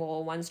fingering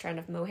wool, 1 strand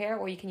of mohair,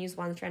 or you can use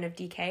 1 strand of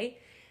DK.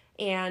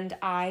 And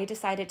I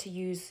decided to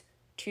use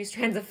 2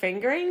 strands of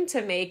fingering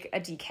to make a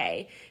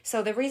DK.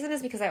 So the reason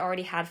is because I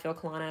already had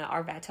Filcolana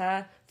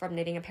Arwetta from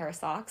knitting a pair of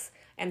socks.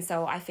 And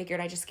so I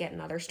figured I'd just get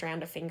another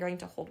strand of fingering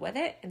to hold with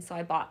it. And so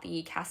I bought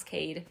the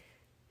Cascade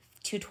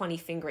 220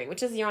 fingering,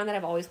 which is the yarn that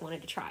I've always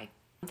wanted to try.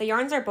 The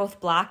yarns are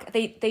both black.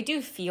 They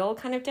do feel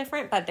kind of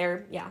different, but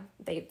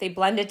they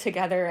blended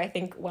together, I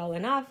think, well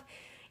enough.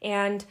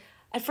 And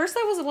at first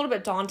I was a little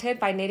bit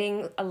daunted by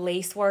knitting a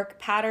lacework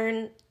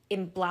pattern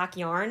in black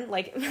yarn.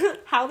 Like,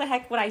 how the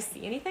heck would I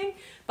see anything?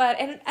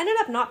 But it ended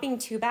up not being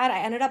too bad.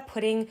 I ended up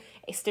putting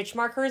stitch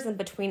markers in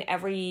between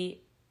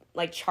every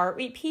like chart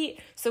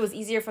repeat, so it was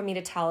easier for me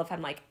to tell if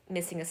I'm like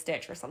missing a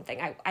stitch or something.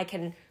 I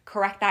can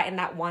correct that in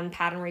that one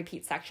pattern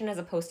repeat section as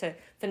opposed to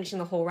finishing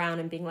the whole round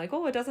and being like,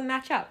 oh, it doesn't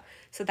match up.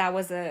 So that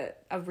was a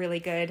really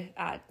good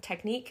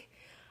technique.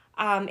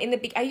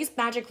 I used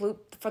magic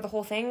loop for the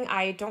whole thing.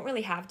 I don't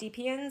really have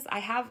DPNs. I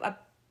have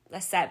a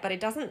set, but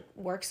it doesn't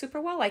work super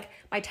well. Like,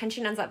 my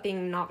tension ends up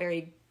being not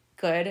very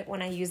good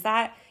when I use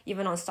that,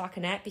 even on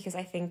stockinette, because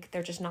I think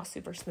they're just not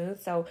super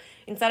smooth. So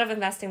instead of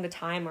investing the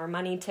time or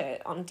money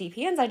on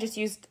DPNs, I just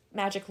used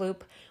magic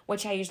loop,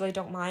 which I usually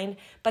don't mind.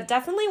 But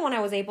definitely when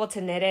I was able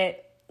to knit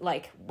it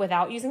like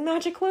without using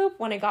magic loop,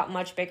 when it got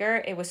much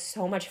bigger, it was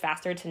so much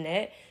faster to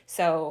knit.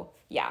 So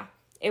yeah,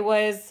 it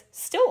was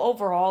still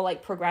overall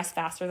like progressed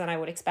faster than I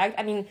would expect.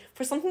 I mean,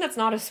 for something that's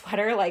not a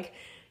sweater, like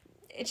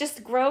it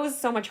just grows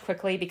so much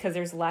quickly because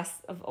there's less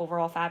of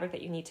overall fabric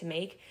that you need to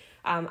make.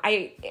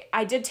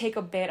 I did take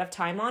a bit of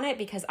time on it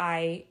because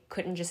I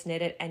couldn't just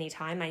knit it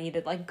anytime. I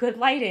needed like good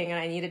lighting, and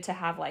I needed to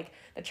have like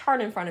the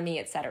chart in front of me,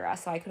 etc.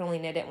 So I could only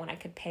knit it when I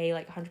could pay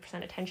like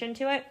 100% attention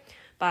to it,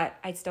 but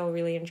I still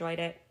really enjoyed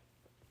it.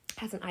 It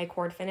has an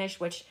I-cord finish,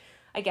 which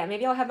again,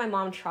 maybe I'll have my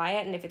mom try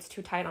it, and if it's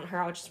too tight on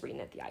her, I'll just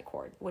reknit the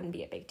I-cord. Wouldn't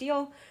be a big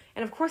deal.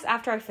 And of course,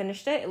 after I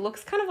finished it, it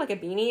looks kind of like a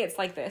beanie. It's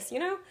like this, you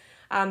know?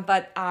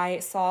 But I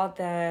saw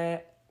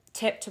the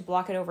tip to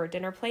block it over a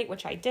dinner plate,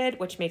 which I did,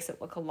 which makes it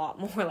look a lot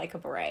more like a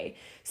beret.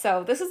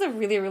 So this is a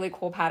really, really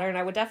cool pattern.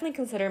 I would definitely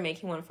consider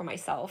making one for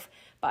myself,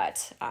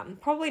 but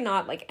probably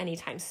not like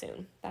anytime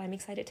soon. But I'm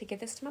excited to give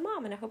this to my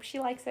mom, and I hope she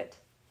likes it.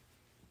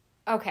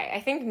 Okay, I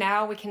think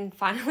now we can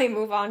finally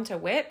move on to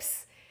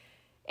whips.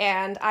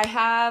 And I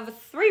have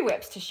 3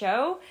 whips to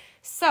show.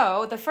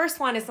 So the first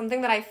one is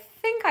something that I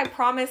think I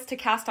promised to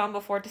cast on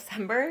before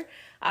December.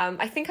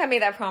 I think I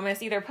made that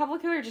promise either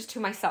publicly or just to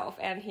myself,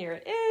 and here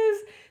it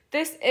is.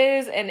 This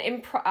is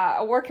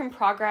a work in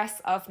progress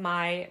of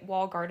my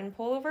wall garden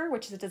pullover,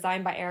 which is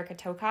designed by Erica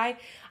Tokai.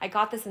 I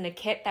got this in a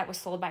kit that was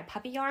sold by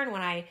Puppy Yarn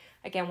when I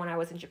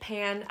was in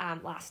Japan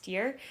last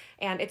year,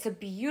 and it's a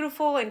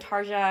beautiful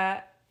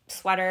intarsia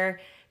sweater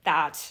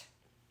that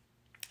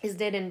is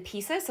knit in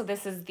pieces. So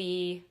this is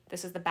the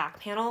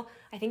back panel.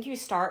 I think you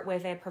start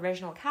with a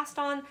provisional cast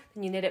on,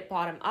 then you knit it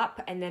bottom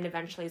up, and then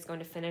eventually it's going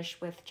to finish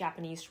with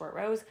Japanese short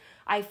rows.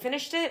 I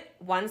finished it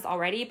once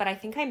already, but I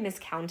think I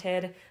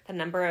miscounted the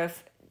number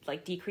of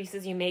like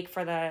decreases you make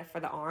for the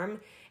arm.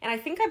 And I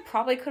think I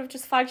probably could have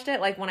just fudged it.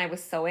 Like when I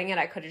was sewing it,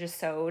 I could have just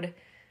sewed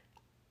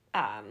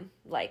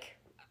like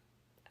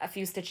a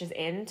few stitches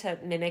in to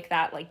mimic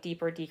that like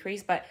deeper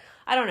decrease. But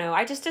I don't know.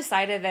 I just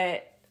decided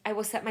that I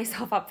will set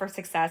myself up for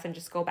success and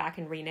just go back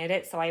and reknit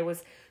it. So I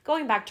was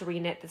going back to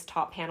reknit this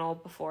top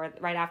panel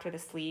right after the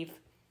sleeve,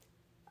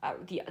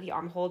 the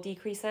armhole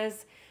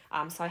decreases.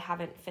 So I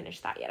haven't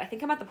finished that yet. I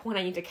think I'm at the point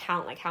I need to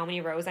count like how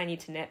many rows I need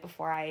to knit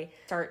before I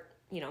start,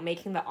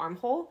 making the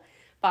armhole.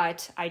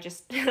 But I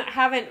just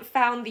haven't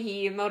found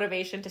the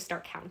motivation to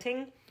start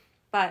counting.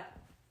 But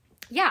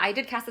yeah, I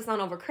did cast this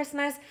on over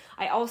Christmas.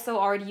 I also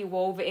already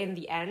wove in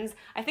the ends.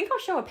 I think I'll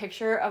show a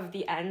picture of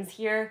the ends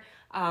here.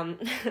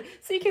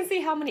 So you can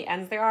see how many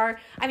ends there are.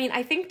 I mean,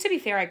 I think to be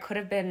fair, I could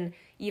have been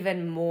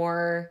even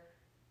more.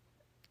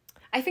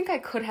 I think I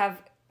could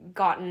have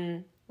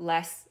gotten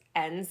less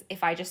ends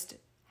if I just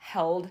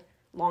held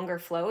longer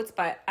floats,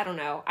 but I don't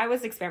know. I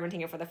was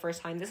experimenting it for the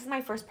first time. This is my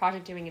first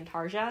project doing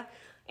intarsia,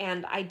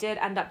 and I did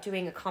end up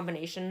doing a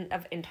combination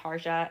of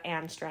intarsia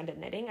and stranded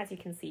knitting, as you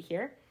can see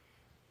here.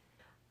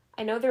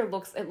 I know it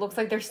looks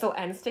like there's still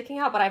ends sticking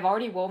out, but I've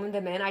already woven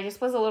them in. I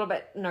just was a little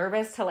bit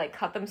nervous to like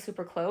cut them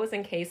super close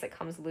in case it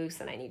comes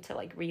loose and I need to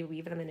like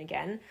reweave them in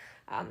again.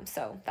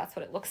 So that's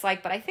what it looks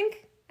like, but I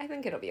think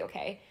it'll be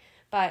okay.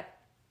 But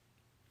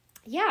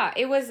yeah,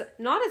 it was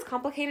not as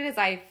complicated as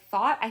I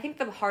thought. I think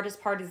the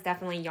hardest part is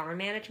definitely yarn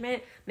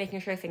management,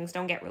 making sure things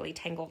don't get really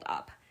tangled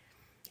up.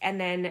 And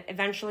then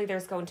eventually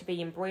there's going to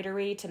be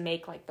embroidery to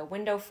make like the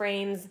window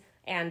frames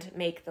and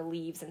make the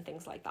leaves and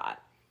things like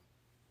that.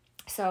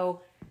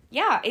 So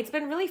yeah, it's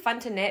been really fun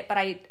to knit, but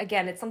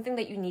again, it's something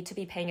that you need to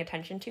be paying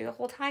attention to the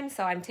whole time.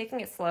 So I'm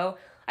taking it slow.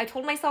 I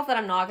told myself that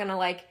I'm not going to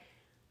like,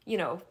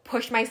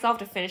 push myself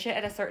to finish it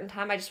at a certain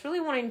time. I just really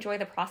want to enjoy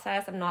the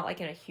process. I'm not like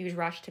in a huge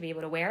rush to be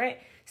able to wear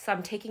it. So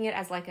I'm taking it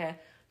as like a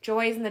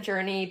joys in the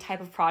journey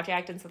type of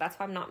project. And so that's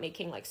why I'm not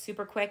making like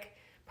super quick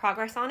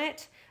progress on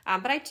it.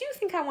 But I do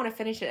think I want to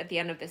finish it at the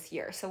end of this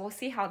year. So we'll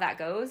see how that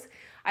goes.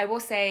 I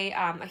will say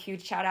a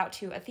huge shout out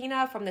to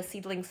Athena from the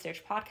Seedling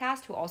Stitch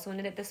podcast, who also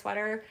knitted this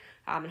sweater.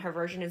 And her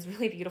version is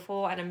really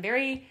beautiful. And I'm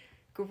very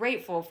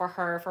grateful for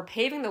her for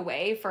paving the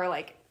way for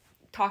like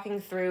talking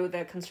through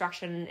the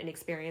construction and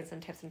experience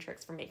and tips and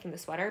tricks for making the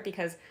sweater,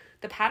 because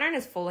the pattern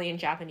is fully in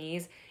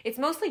Japanese. It's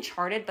mostly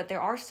charted, but there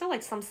are still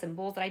like some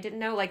symbols that I didn't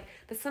know, like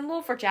the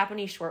symbol for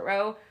Japanese short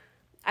row.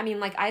 I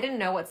mean, like I didn't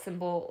know what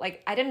symbol,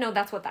 like I didn't know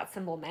that's what that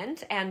symbol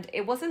meant. And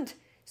it wasn't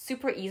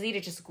super easy to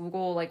just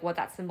Google like what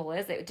that symbol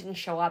is. It didn't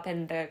show up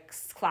in the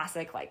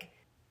classic like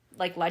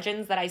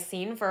legends that I've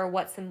seen for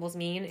what symbols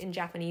mean in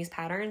Japanese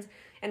patterns.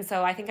 And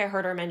so I think I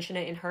heard her mention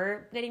it in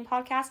her knitting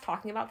podcast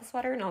talking about the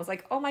sweater. And I was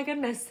like, oh my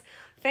goodness,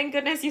 thank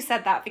goodness you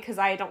said that, because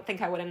I don't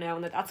think I would have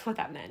known that that's what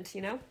that meant,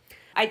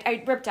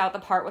 I ripped out the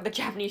part with the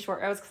Japanese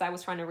short rows because I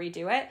was trying to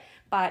redo it,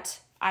 but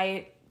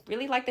I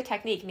really like the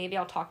technique. Maybe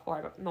I'll talk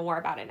more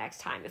about it next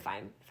time if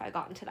I've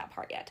gotten to that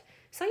part yet.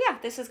 So yeah,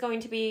 this is going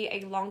to be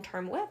a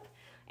long-term whip,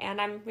 and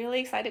I'm really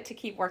excited to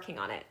keep working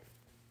on it.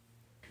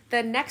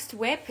 The next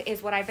whip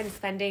is what I've been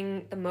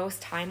spending the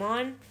most time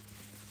on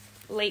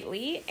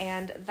lately,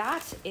 and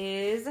that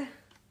is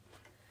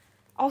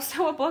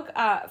also a book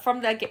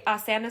from the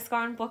Sandnes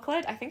Garn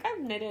booklet. I think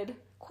I've knitted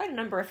quite a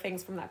number of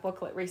things from that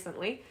booklet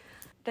recently.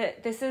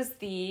 This is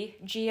the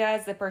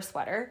Gia zipper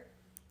sweater,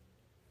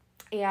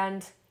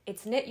 and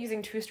it's knit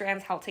using 2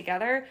 strands held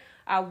together.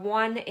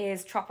 One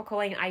is Tropical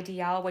Lane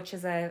Ideal, which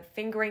is a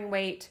fingering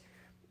weight,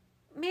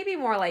 maybe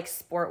more like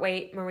sport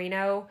weight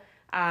merino,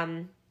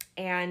 and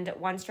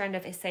 1 strand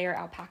of Isager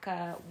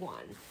Alpaca 1.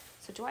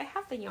 So do I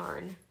have the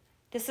yarn?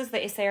 This is the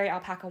Isager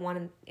Alpaca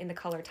 1 in the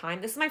color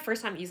Time. This is my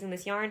first time using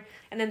this yarn.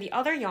 And then the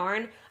other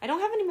yarn, I don't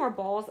have any more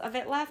balls of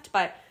it left,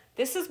 but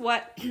this is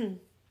what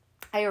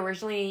I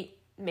originally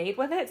made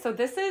with it. So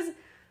this is,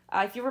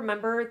 if you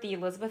remember the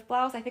Elizabeth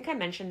blouse, I think I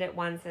mentioned it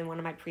once in one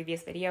of my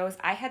previous videos.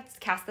 I had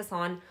cast this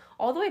on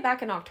all the way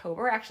back in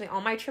October. Actually,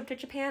 on my trip to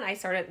Japan, I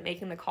started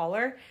making the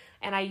collar,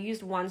 and I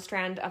used 1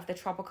 strand of the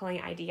Tropical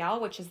Lane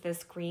Ideal, which is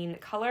this green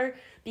color,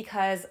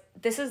 because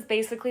this is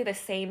basically the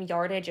same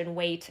yardage and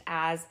weight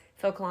as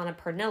Filcolana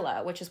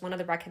Pernilla, which is one of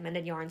the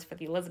recommended yarns for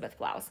the Elizabeth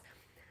blouse.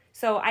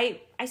 So I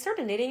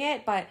started knitting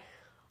it, but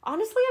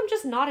honestly, I'm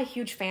just not a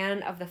huge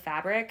fan of the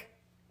fabric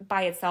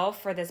by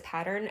itself for this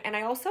pattern, and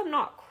I also am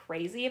not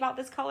crazy about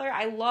this color.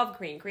 I love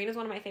green. Green is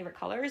one of my favorite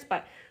colors,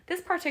 but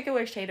this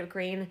particular shade of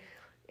green,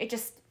 it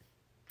just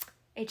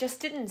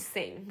didn't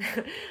sing.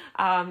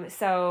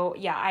 So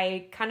yeah,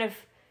 I kind of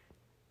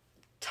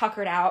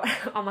tuckered out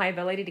on my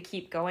ability to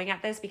keep going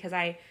at this because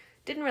I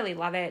didn't really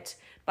love it,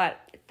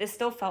 but this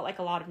still felt like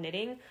a lot of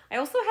knitting. I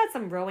also had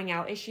some rowing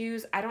out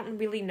issues. I don't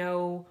really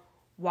know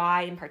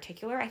why in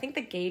particular. I think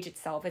the gauge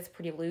itself is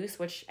pretty loose,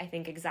 which I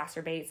think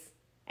exacerbates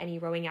any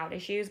rowing out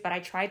issues, but I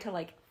tried to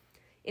like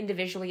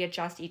individually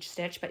adjust each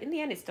stitch, but in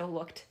the end it still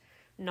looked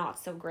not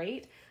so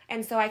great.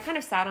 And so I kind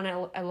of sat on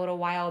it a little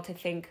while to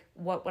think,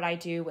 what would I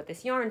do with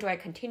this yarn? Do I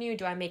continue?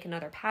 Do I make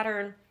another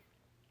pattern?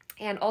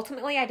 And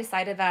ultimately I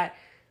decided that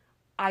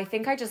I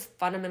think I just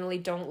fundamentally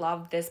don't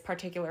love this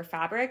particular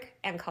fabric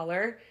and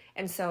color,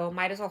 and so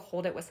might as well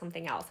hold it with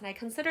something else. And I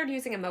considered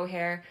using a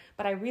mohair,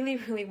 but I really,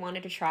 really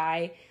wanted to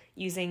try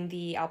using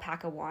the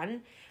Alpaca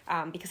 1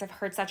 because I've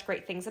heard such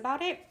great things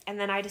about it. And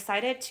then I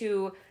decided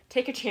to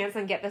take a chance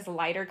and get this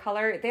lighter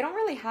color. They don't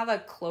really have a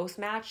close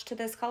match to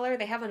this color.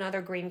 They have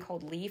another green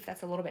called Leaf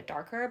that's a little bit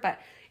darker, but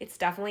it's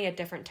definitely a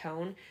different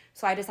tone.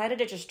 So I decided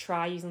to just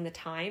try using the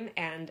Time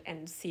and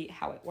see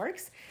how it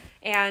works.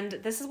 And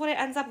this is what it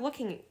ends up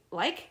looking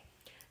like.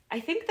 I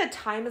think the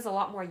Time is a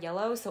lot more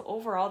yellow, so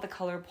overall the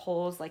color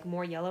pulls like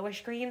more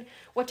yellowish green,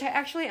 which I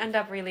actually end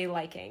up really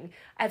liking.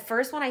 At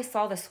first when I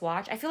saw the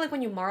swatch, I feel like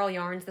when you marl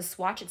yarns, the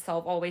swatch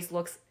itself always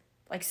looks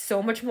like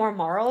so much more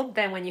marled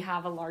than when you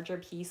have a larger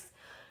piece.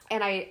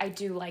 And I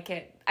do like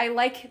it. I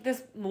like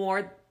this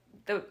more,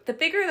 the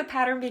bigger the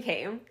pattern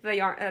became,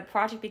 the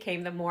project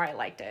became, the more I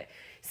liked it.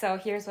 So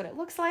here's what it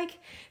looks like.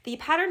 The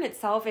pattern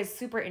itself is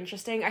super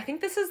interesting. I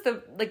think this is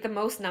the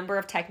most number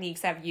of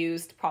techniques I've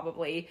used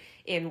probably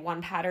in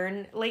one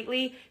pattern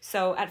lately.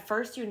 So at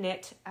first you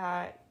knit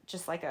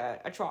just like a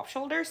drop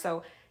shoulder.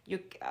 So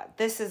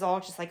this is all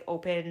just like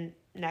open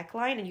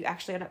neckline, and you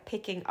actually end up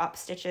picking up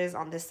stitches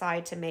on this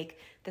side to make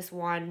this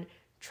one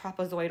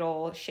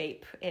trapezoidal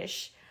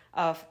shape-ish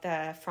of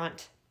the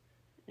front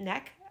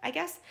neck, I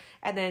guess.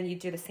 And then you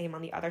do the same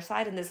on the other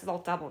side, and this is all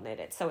double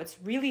knitted. So it's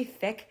really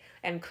thick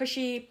and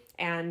cushy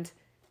and,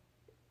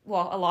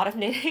 well, a lot of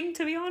knitting,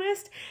 to be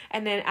honest.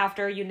 And then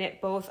after you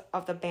knit both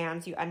of the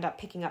bands, you end up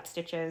picking up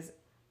stitches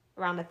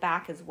around the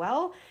back as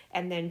well,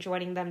 and then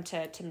joining them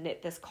to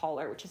knit this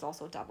collar, which is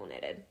also double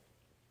knitted.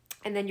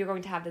 And then you're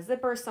going to have the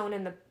zipper sewn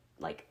in the,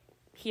 like,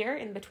 here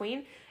in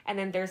between, and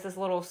then there's this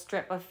little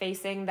strip of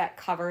facing that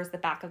covers the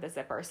back of the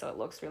zipper, so it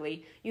looks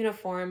really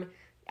uniform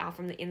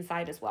from the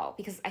inside as well,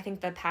 because I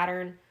think the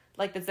pattern,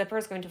 like the zipper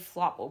is going to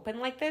flop open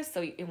like this,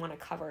 so you want to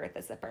cover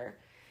the zipper.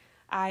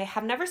 I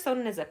have never sewn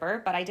in a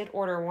zipper, but I did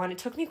order one. It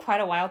took me quite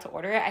a while to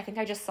order it. I think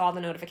I just saw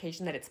the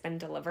notification that it's been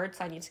delivered,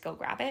 so I need to go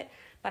grab it,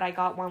 but I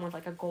got one with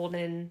like a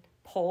golden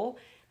pole,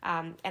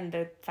 and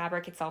the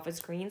fabric itself is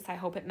green, so I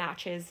hope it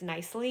matches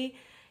nicely.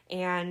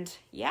 And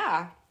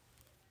yeah,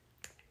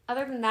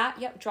 other than that,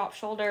 yep, drop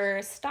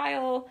shoulder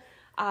style.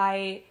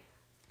 I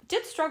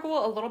did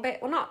struggle a little bit.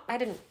 Well,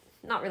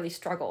 not really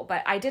struggle,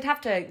 but I did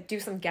have to do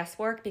some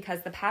guesswork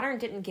because the pattern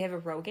didn't give a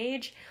row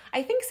gauge.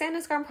 I think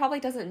Sandnes Garn probably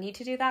doesn't need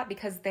to do that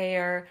because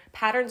their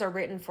patterns are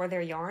written for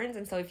their yarns.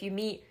 And so if you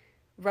meet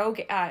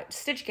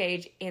stitch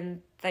gauge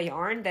in the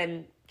yarn,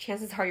 then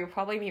chances are you'll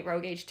probably meet row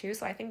gauge too.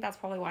 So I think that's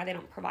probably why they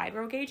don't provide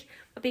row gauge.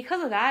 But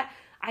because of that,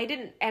 I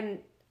didn't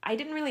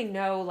really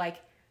know like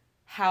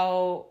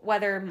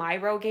whether my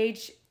row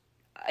gauge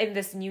in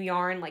this new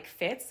yarn like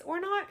fits or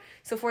not.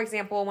 So for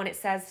example, when it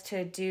says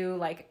to do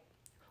like,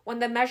 when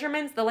the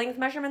length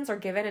measurements are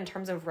given in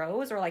terms of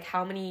rows, or like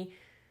how many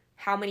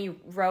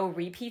row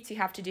repeats you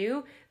have to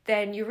do,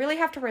 then you really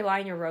have to rely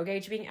on your row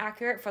gauge being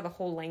accurate for the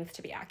whole length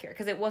to be accurate.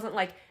 Because it wasn't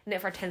like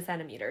knit for 10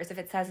 centimeters. If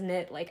it says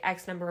knit like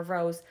X number of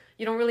rows,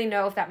 you don't really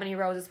know if that many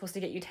rows is supposed to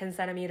get you 10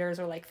 centimeters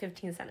or like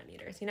 15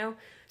 centimeters, you know?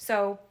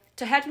 So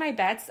to hedge my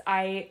bets,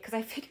 because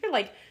I figured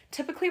like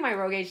typically my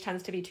row gauge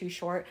tends to be too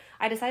short,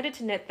 I decided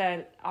to knit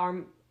the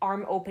arm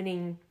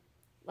opening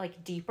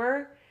like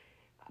deeper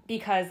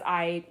because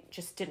I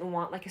just didn't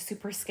want like a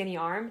super skinny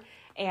arm.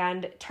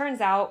 And turns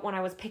out when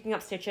I was picking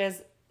up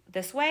stitches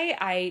this way,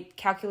 I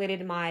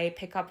calculated my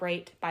pickup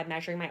rate by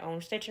measuring my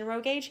own stitch and row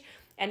gauge.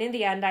 And in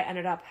the end, I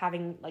ended up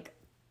having like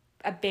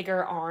a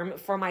bigger arm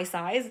for my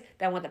size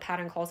than what the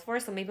pattern calls for.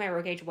 So maybe my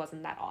row gauge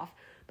wasn't that off.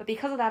 But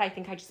because of that, I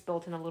think I just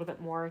built in a little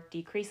bit more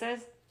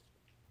decreases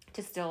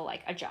to still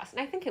like adjust.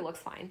 And I think it looks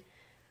fine.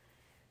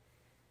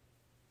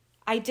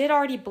 I did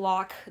already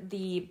block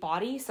the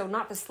body, so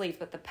not the sleeves,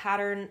 but the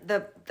pattern,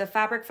 the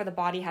fabric for the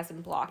body has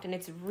been blocked, and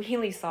it's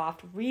really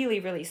soft,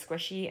 really, really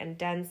squishy and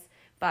dense,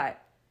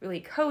 but really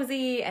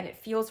cozy, and it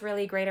feels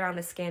really great around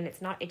the skin.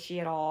 It's not itchy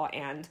at all,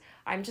 and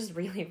I'm just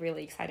really,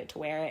 really excited to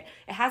wear it.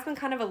 It has been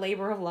kind of a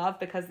labor of love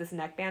because this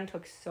neckband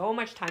took so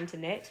much time to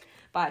knit,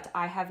 but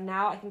I have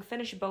now, I think,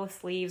 finished both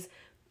sleeves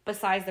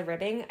besides the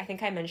ribbing. I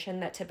think I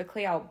mentioned that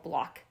typically I'll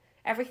block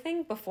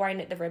everything before I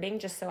knit the ribbing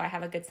just so I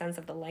have a good sense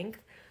of the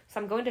length. So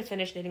I'm going to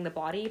finish knitting the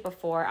body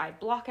before I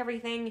block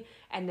everything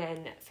and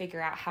then figure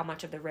out how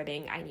much of the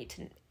ribbing I need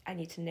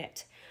to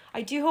knit.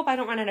 I do hope I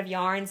don't run out of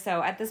yarn.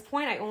 So at this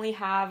point I only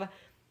have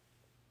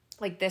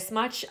like this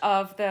much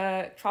of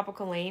the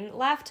Tropical Lane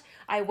left.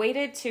 I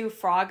waited to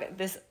frog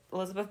this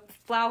Elizabeth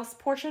blouse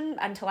portion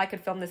until I could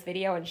film this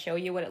video and show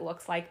you what it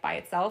looks like by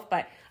itself.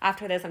 But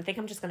after this, I think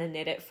I'm just going to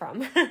knit it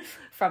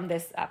from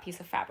this piece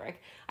of fabric.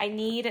 I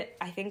need,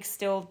 I think,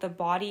 still the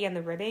body and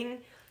the ribbing.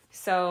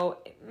 So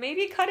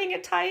maybe cutting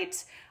it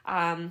tight.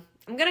 I'm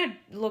going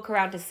to look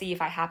around to see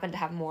if I happen to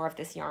have more of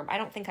this yarn. I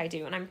don't think I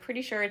do. And I'm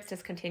pretty sure it's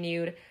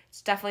discontinued.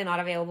 It's definitely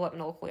not available at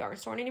my local yarn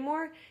store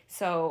anymore.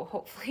 So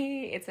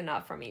hopefully it's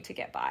enough for me to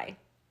get by.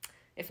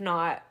 If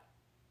not,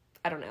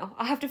 I don't know.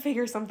 I'll have to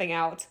figure something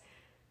out.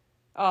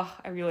 Oh,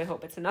 I really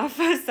hope it's enough.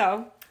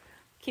 So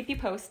keep you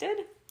posted.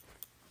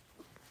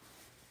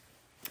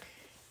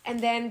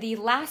 And then the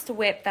last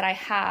whip that I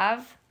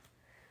have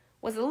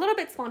was a little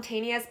bit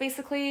spontaneous.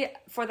 Basically,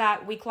 for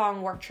that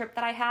week-long work trip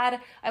that I had,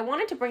 I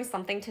wanted to bring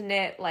something to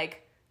knit,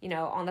 like, you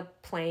know, on the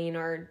plane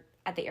or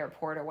at the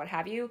airport or what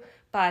have you,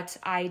 but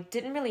I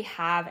didn't really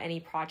have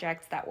any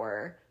projects that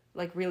were,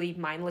 like, really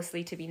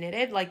mindlessly to be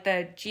knitted. Like,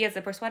 the Gia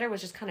zipper sweater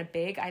was just kind of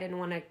big. I didn't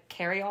want to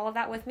carry all of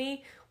that with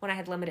me when I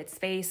had limited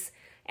space,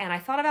 and I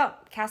thought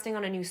about casting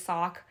on a new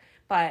sock,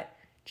 but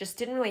just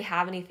didn't really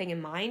have anything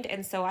in mind,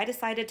 and so I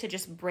decided to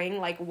just bring,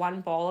 like,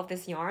 one ball of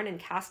this yarn and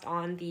cast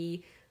on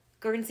the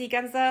Guernsey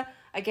Genser,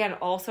 again,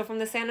 also from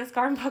the Sandnes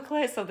Garn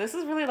booklet. So this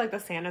is really like the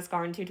Sandnes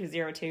Garn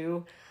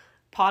 2202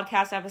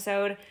 podcast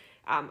episode.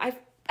 I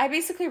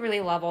basically really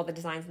love all the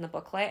designs in the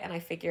booklet, and I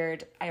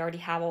figured I already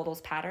have all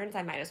those patterns.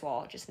 I might as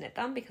well just knit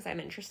them because I'm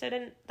interested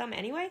in them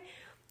anyway.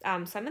 So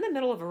I'm in the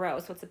middle of a row,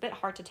 so it's a bit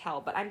hard to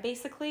tell, but I'm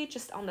basically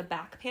just on the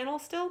back panel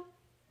still.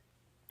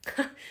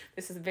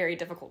 This is very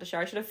difficult to show.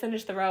 I should have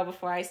finished the row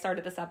before I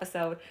started this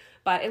episode,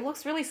 but it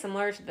looks really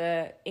similar to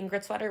the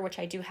Ingrid sweater, which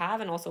I do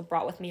have and also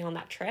brought with me on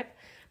that trip.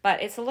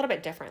 but it's a little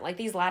bit different. Like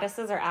these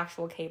lattices are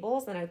actual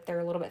cables and they're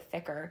a little bit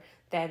thicker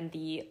than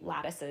the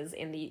lattices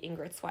in the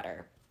Ingrid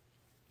sweater.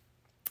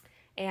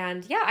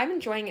 And yeah, I'm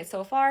enjoying it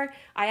so far.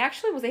 I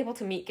actually was able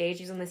to meet gauge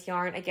using this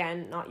yarn.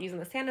 Again, not using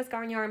the Sandnes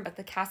Garn yarn, but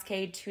the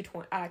Cascade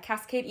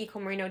Cascade Eco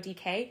Merino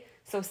DK.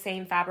 So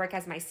same fabric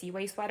as my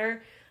Seaway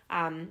sweater.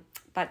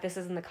 But this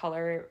is in the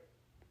color,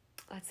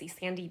 let's see,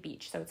 Sandy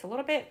Beach. So it's a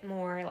little bit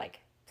more like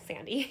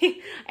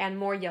sandy and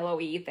more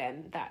yellowy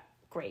than that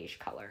grayish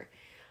color.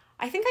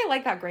 I think I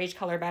like that grayish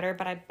color better,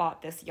 but I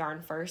bought this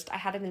yarn first. I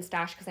had it in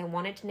stash because I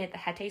wanted to knit the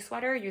Hete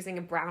sweater using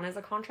a brown as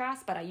a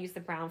contrast, but I used the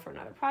brown for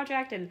another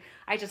project, and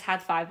I just had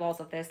 5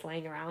 balls of this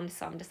laying around,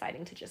 so I'm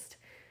deciding to just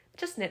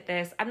knit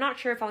this. I'm not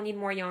sure if I'll need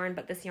more yarn,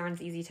 but this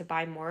yarn's easy to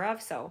buy more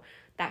of, so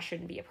that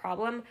shouldn't be a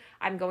problem.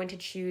 I'm going to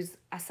choose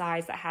a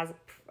size that has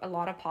a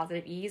lot of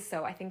positive ease,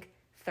 so I think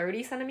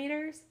 30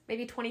 centimeters,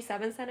 maybe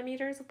 27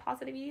 centimeters of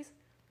positive ease.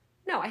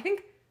 No, I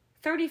think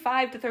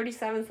 35 to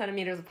 37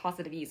 centimeters of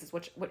positive ease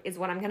is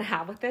what I'm going to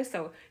have with this.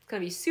 So it's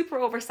going to be super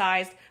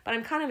oversized, but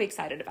I'm kind of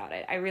excited about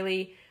it. I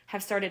really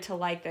have started to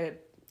like the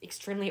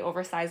extremely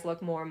oversized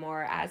look more and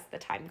more as the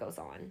time goes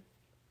on.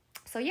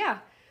 So yeah,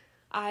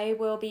 I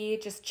will be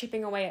just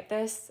chipping away at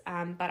this,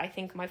 but I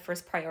think my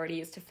first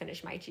priority is to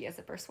finish my Gia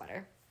zipper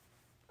sweater.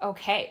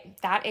 Okay,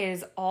 that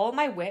is all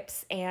my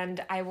whips,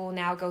 and I will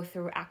now go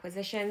through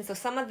acquisitions. So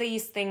some of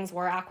these things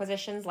were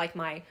acquisitions, like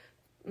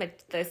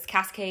this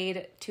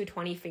Cascade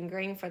 220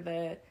 fingering for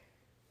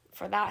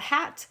that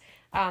hat,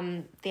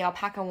 the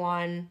alpaca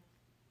one.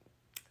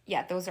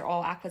 Yeah, those are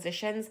all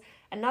acquisitions.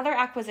 Another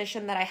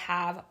acquisition that I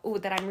have,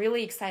 that I'm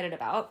really excited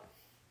about,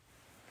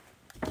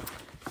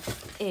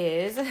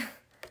 is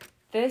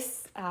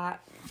this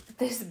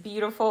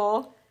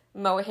beautiful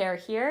mohair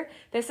here.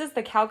 This is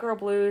the Cowgirl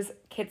Blues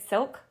Kid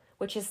Silk,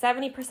 which is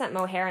 70%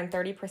 mohair and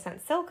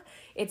 30% silk.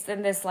 It's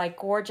in this like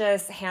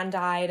gorgeous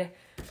hand-dyed,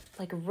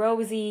 like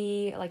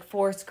rosy, like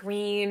forest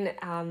green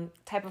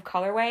type of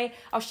colorway.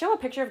 I'll show a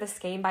picture of the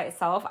skein by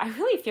itself. I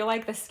really feel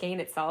like the skein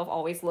itself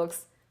always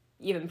looks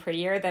even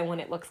prettier than when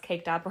it looks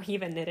caked up or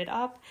even knitted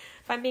up,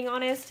 if I'm being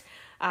honest.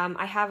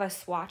 I have a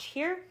swatch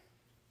here.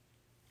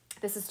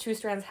 This is 2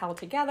 strands held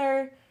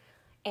together,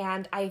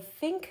 and I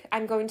think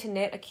I'm going to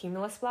knit a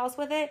cumulus blouse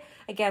with it.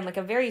 Again, like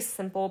a very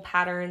simple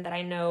pattern that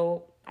I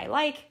know I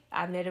like.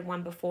 I've knitted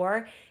one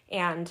before,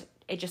 and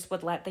it just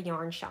would let the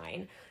yarn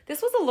shine.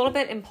 This was a little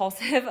bit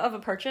impulsive of a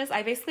purchase.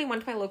 I basically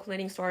went to my local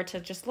knitting store to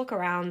just look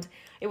around.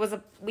 It was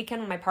a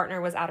weekend when my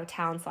partner was out of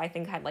town, so I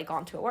think I'd like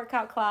gone to a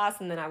workout class,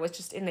 and then I was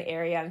just in the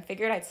area and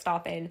figured I'd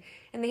stop in.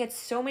 And they had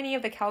so many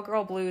of the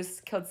Cowgirl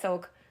Blues Kid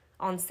Silk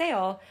on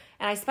sale,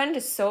 and I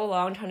spent so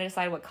long trying to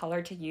decide what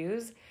color to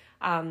use.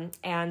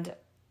 And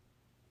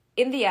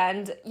in the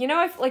end, you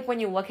know, if like when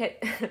you look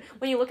at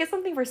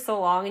something for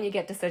so long and you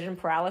get decision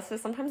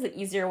paralysis, sometimes the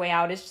easier way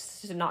out is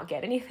just to not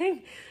get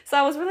anything. So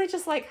I was really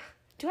just like,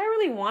 do I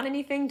really want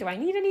anything? Do I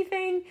need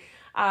anything?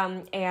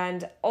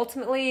 And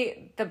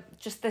ultimately,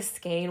 the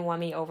skein won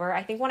me over.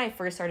 I think when I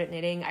first started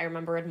knitting, I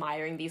remember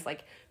admiring these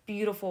like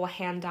beautiful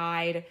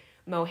hand-dyed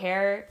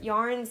mohair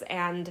yarns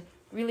and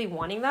really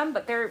wanting them,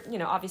 but they're, you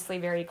know, obviously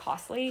very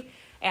costly.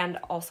 And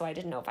also I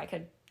didn't know if I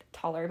could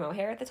tolerate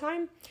mohair at the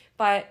time,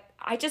 but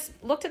I just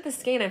looked at the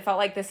skein and felt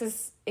like this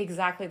is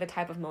exactly the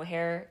type of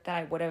mohair that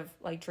I would have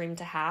like dreamed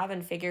to have,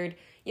 and figured,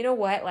 you know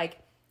what, like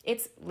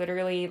it's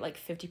literally like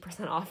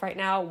 50% off right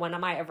now. When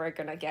am I ever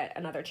gonna get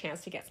another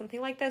chance to get something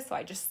like this? So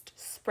I just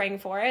sprang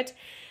for it.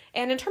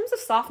 And in terms of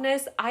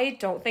softness, I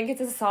don't think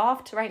it's as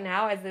soft right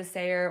now as the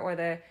Sayer or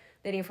the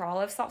Knitting for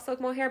Olive soft silk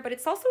mohair, but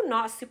it's also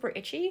not super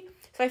itchy.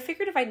 So I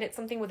figured if I knit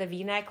something with a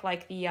V-neck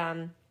like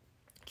the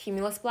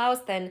cumulus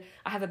blouse, then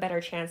I have a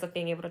better chance of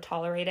being able to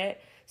tolerate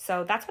it.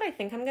 So that's what I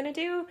think I'm going to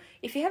do.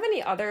 If you have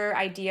any other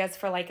ideas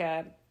for like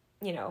a,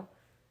 you know,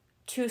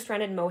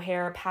 2-stranded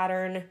mohair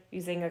pattern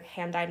using a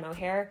hand-dyed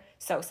mohair,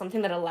 so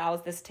something that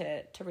allows this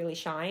to really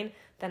shine,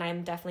 then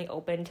I'm definitely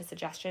open to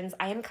suggestions.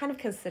 I am kind of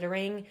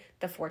considering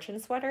the Fortune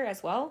sweater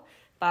as well,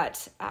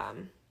 but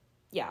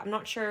yeah, I'm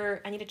not sure.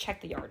 I need to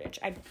check the yardage.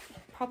 I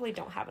probably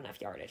don't have enough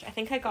yardage. I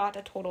think I got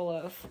a total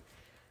of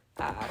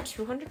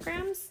 200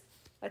 grams.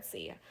 Let's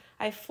see.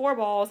 I have 4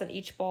 balls, and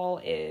each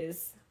ball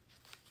is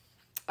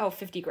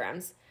 50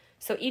 grams.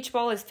 So each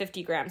ball is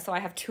 50 grams, so I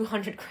have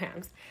 200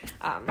 grams.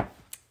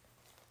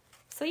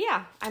 So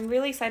yeah, I'm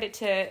really excited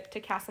to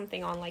cast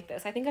something on like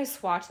this. I think I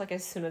swatched like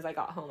as soon as I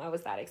got home. I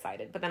was that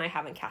excited, but then I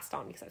haven't cast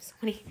on because I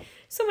have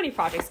so many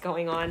projects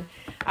going on.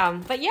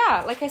 But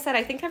yeah, like I said,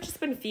 I think I've just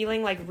been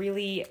feeling like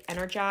really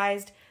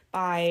energized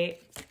by,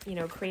 you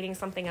know, creating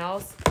something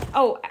else.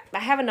 Oh, I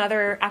have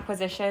another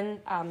acquisition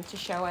to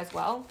show as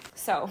well.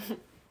 So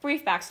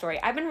brief backstory.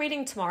 I've been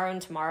reading Tomorrow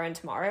and Tomorrow and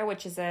Tomorrow,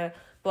 which is a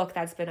book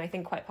that's been, I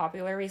think, quite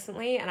popular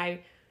recently. And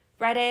I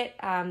read it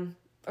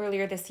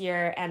earlier this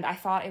year, and I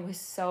thought it was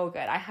so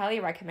good. I highly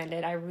recommend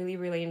it. I really,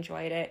 really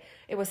enjoyed it.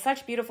 It was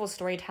such beautiful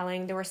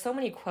storytelling. There were so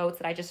many quotes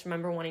that I just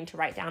remember wanting to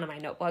write down in my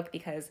notebook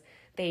because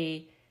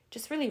they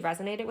just really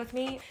resonated with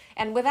me.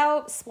 And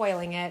without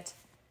spoiling it,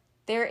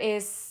 there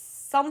is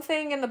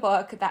something in the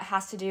book that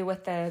has to do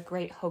with the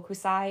Great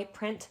Hokusai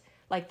print,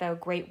 like the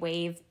Great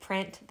Wave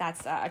print.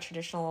 That's a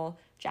traditional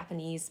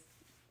Japanese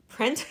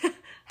print.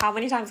 How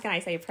many times can I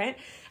say print?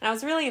 And I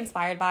was really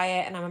inspired by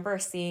it. And I remember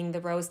seeing the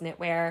Rose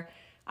Knitwear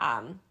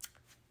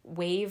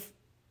wave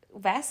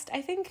vest,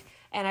 I think,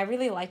 and I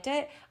really liked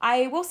it.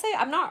 I will say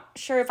I'm not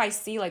sure if I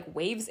see like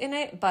waves in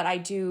it, but I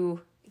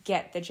do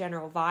get the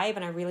general vibe,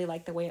 and I really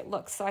like the way it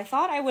looks. So I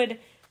thought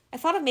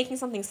of making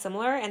something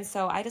similar, and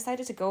so I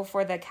decided to go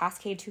for the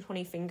Cascade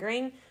 220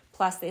 fingering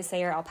plus the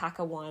Isager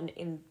Alpaca 1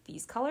 in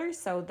these colors.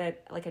 So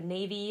that like a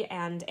navy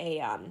and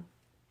a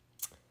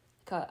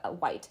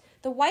white.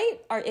 The white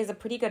is a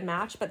pretty good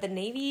match, but the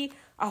navy,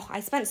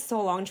 I spent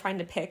so long trying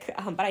to pick,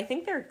 but I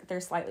think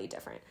they're slightly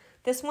different.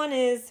 This one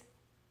is,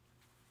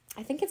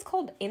 I think it's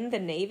called In the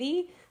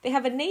Navy. They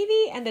have a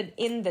navy and an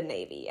In the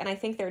Navy, and I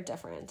think they're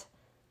different.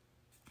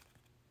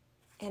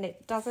 And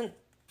it doesn't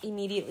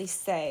immediately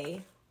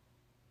say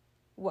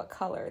what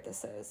color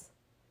this is,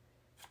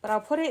 but I'll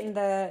put it in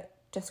the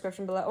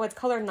description below. Oh, it's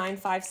color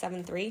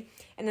 9573.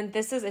 And then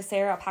this is a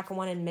Isager Alpaca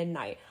 1 in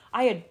Midnight.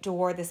 I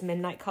adore this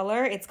Midnight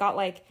color. It's got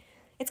like,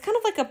 it's kind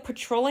of like a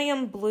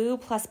petroleum blue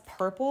plus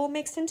purple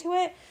mixed into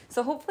it.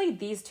 So hopefully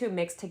these two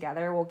mixed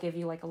together will give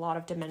you like a lot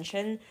of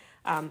dimension.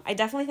 I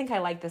definitely think I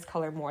like this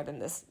color more than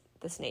this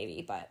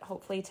navy, but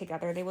hopefully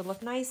together they would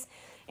look nice.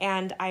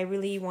 And I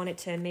really wanted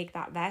to make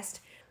that vest.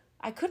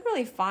 I couldn't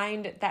really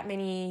find that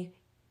many,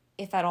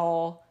 if at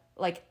all,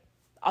 like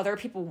other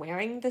people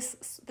wearing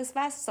this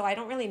vest, so I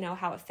don't really know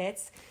how it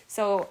fits.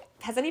 So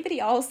has anybody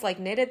else like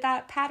knitted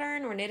that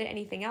pattern or knitted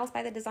anything else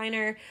by the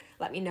designer?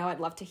 Let me know. I'd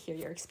love to hear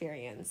your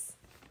experience.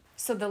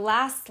 So the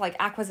last like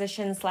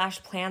acquisition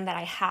 / plan that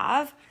I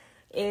have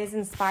is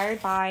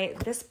inspired by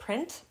this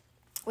print,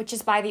 which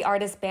is by the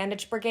artist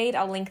Bandage Brigade.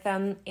 I'll link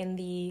them in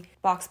the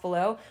box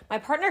below. My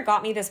partner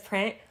got me this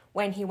print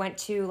when he went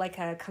to like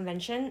a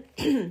convention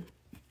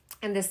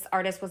and this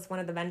artist was one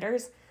of the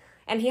vendors.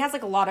 And he has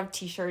like a lot of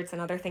t-shirts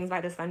and other things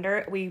by this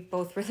vendor. We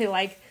both really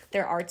like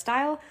their art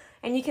style.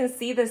 And you can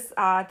see this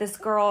this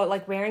girl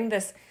like wearing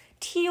this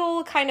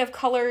teal kind of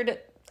colored,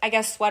 I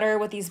guess, sweater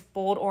with these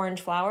bold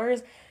orange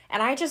flowers.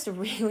 And I just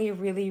really,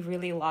 really,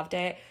 really loved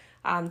it.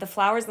 The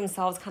flowers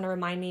themselves kind of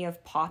remind me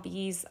of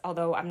poppies,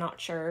 although I'm not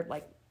sure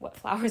like what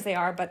flowers they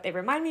are, but they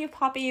remind me of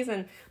poppies,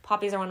 and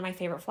poppies are one of my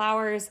favorite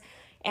flowers.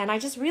 And I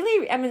just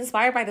really am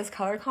inspired by this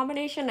color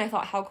combination. I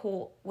thought, how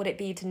cool would it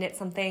be to knit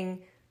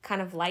something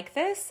kind of like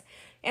this?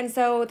 And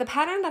so the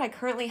pattern that I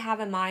currently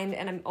have in mind,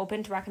 and I'm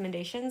open to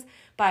recommendations,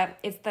 but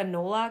it's the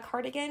Nola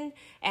cardigan,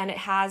 and it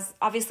has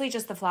obviously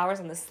just the flowers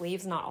on the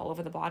sleeves, not all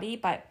over the body,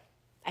 but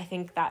I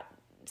think that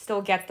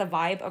still gets the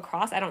vibe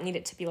across. I don't need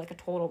it to be like a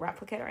total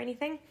replicate or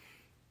anything.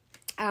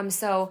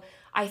 So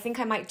I think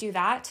I might do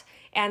that.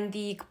 And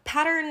the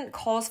pattern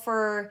calls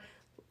for,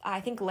 I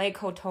think, Le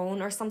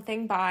Coton or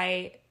something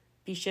by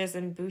Biches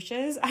and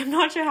Bouches. I'm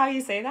not sure how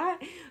you say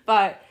that,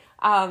 but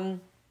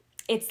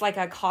it's like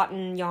a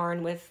cotton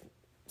yarn with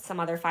some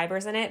other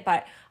fibers in it,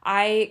 but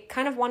I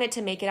kind of wanted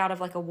to make it out of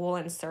like a wool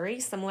and Sari,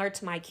 similar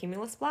to my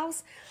Cumulus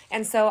blouse.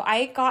 And so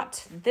I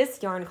got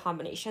this yarn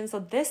combination. So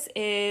this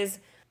is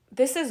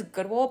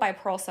Good Wool by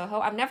Pearl Soho.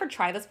 I've never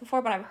tried this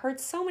before, but I've heard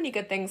so many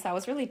good things, so I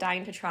was really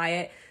dying to try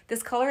it.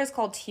 This color is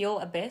called Teal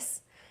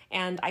Abyss,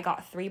 and I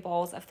got 3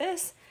 balls of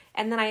this.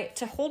 And then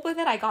to hold with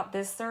it, I got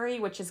this Sari,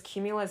 which is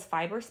Cumulus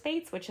Fiber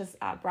Spates, which is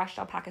brushed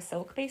alpaca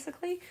silk,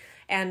 basically.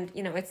 And,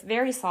 you know, it's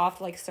very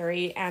soft like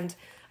Sari. And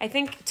I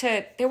think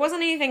there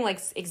wasn't anything like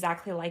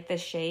exactly like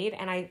this shade.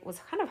 And I was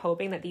kind of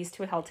hoping that these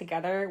two held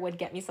together would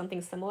get me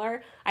something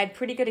similar. I had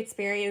pretty good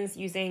experience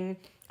using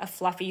a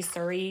fluffy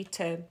Sari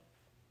to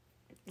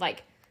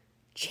like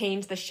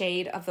change the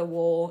shade of the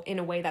wool in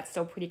a way that's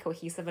still pretty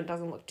cohesive and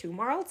doesn't look too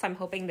marled. So I'm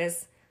hoping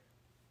this,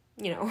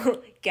 you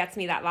know, gets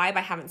me that vibe.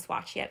 I haven't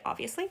swatched yet,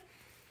 obviously.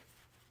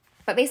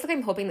 But basically,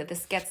 I'm hoping that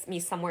this gets me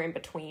somewhere in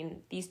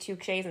between these two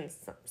shades and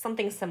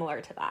something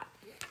similar to that.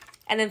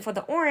 And then for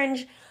the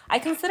orange, I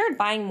considered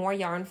buying more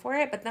yarn for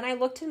it, but then I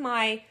looked in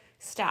my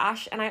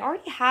stash and I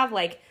already have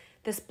like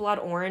this blood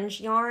orange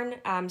yarn.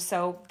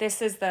 So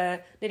this is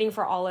the Knitting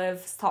for Olive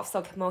Soft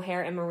Silk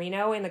Mohair and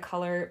Merino in the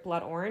color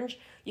blood orange.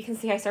 You can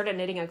see I started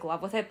knitting a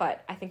glove with it,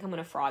 but I think I'm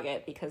going to frog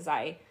it because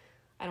I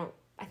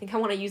think I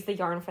want to use the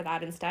yarn for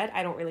that instead.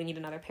 I don't really need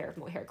another pair of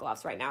mohair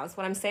gloves right now is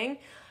what I'm saying.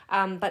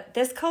 But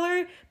this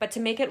color, but to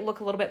make it look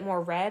a little bit more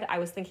red, I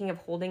was thinking of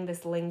holding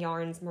this Ling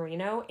Yarns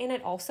Merino in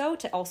it also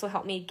to also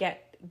help me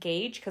get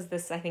gauge, because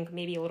this I think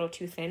maybe a little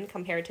too thin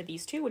compared to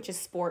these two, which is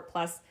Sport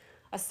plus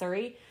a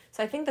Sari.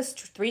 So I think the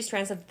 3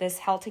 strands of this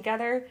held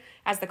together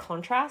as the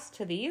contrast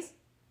to these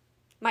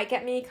might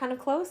get me kind of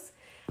close.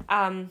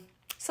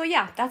 So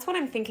yeah, that's what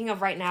I'm thinking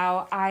of right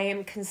now. I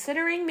am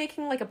considering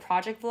making like a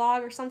project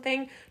vlog or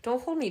something.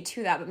 Don't hold me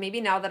to that, but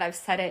maybe now that I've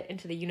set it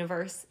into the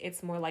universe,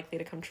 it's more likely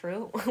to come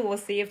true. We'll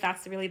see if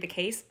that's really the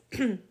case.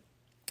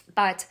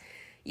 But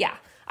yeah,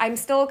 I'm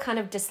still kind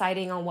of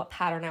deciding on what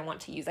pattern I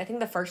want to use. I think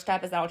the first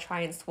step is that I'll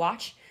try and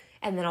swatch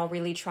and then I'll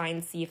really try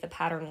and see if the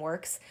pattern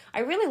works. I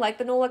really like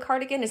the Nola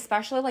cardigan,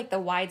 especially like the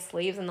wide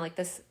sleeves and like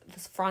this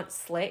front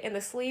slit in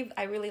the sleeve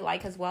I really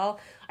like as well.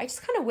 I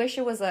just kind of wish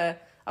it was a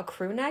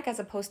crew neck as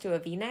opposed to a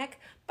V-neck,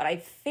 but I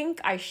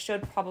think I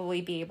should probably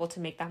be able to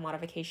make that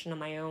modification on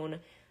my own,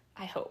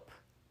 I hope.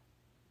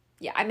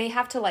 Yeah, I may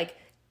have to like,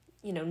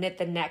 you know, knit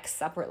the neck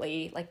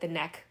separately, like the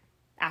neck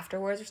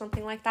afterwards or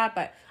something like that,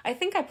 but I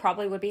think I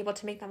probably would be able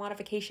to make that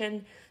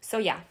modification. So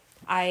yeah,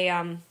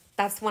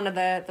 that's one of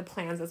the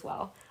plans as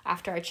well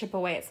after I chip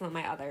away at some of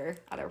my other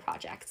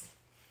projects.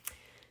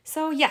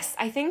 So yes,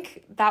 I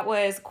think that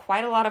was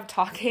quite a lot of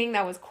talking.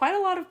 That was quite a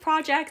lot of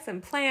projects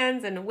and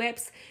plans and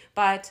whips,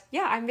 but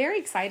yeah, I'm very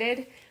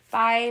excited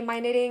by my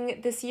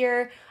knitting this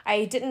year.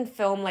 I didn't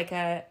film like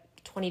a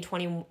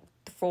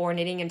 2024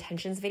 knitting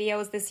intentions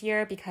videos this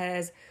year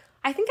because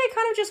I think I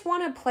kind of just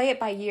want to play it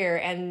by ear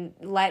and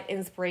let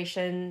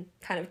inspiration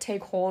kind of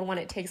take hold when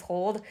it takes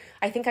hold.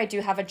 I think I do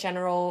have a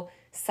general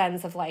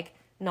sense of like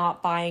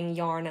not buying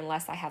yarn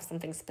unless I have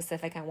something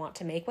specific I want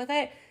to make with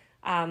it.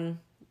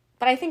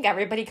 But I think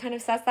everybody kind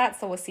of says that,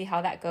 so we'll see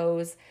how that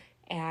goes.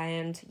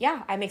 And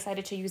yeah, I'm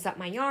excited to use up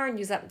my yarn,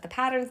 use up the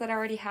patterns that I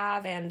already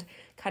have, and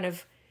kind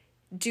of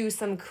do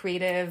some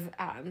creative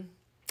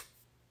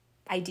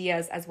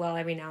ideas as well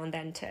every now and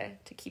then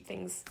to keep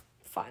things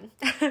fun.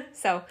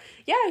 So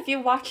yeah, if you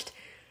watched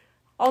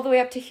all the way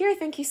up to here,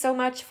 thank you so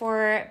much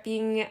for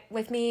being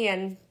with me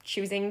and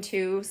choosing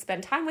to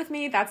spend time with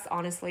me. That's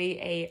honestly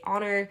an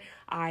honor.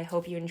 I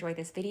hope you enjoyed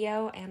this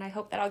video, and I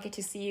hope that I'll get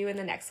to see you in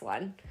the next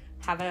one.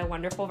 Have a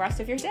wonderful rest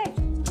of your day.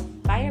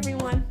 Bye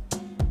everyone.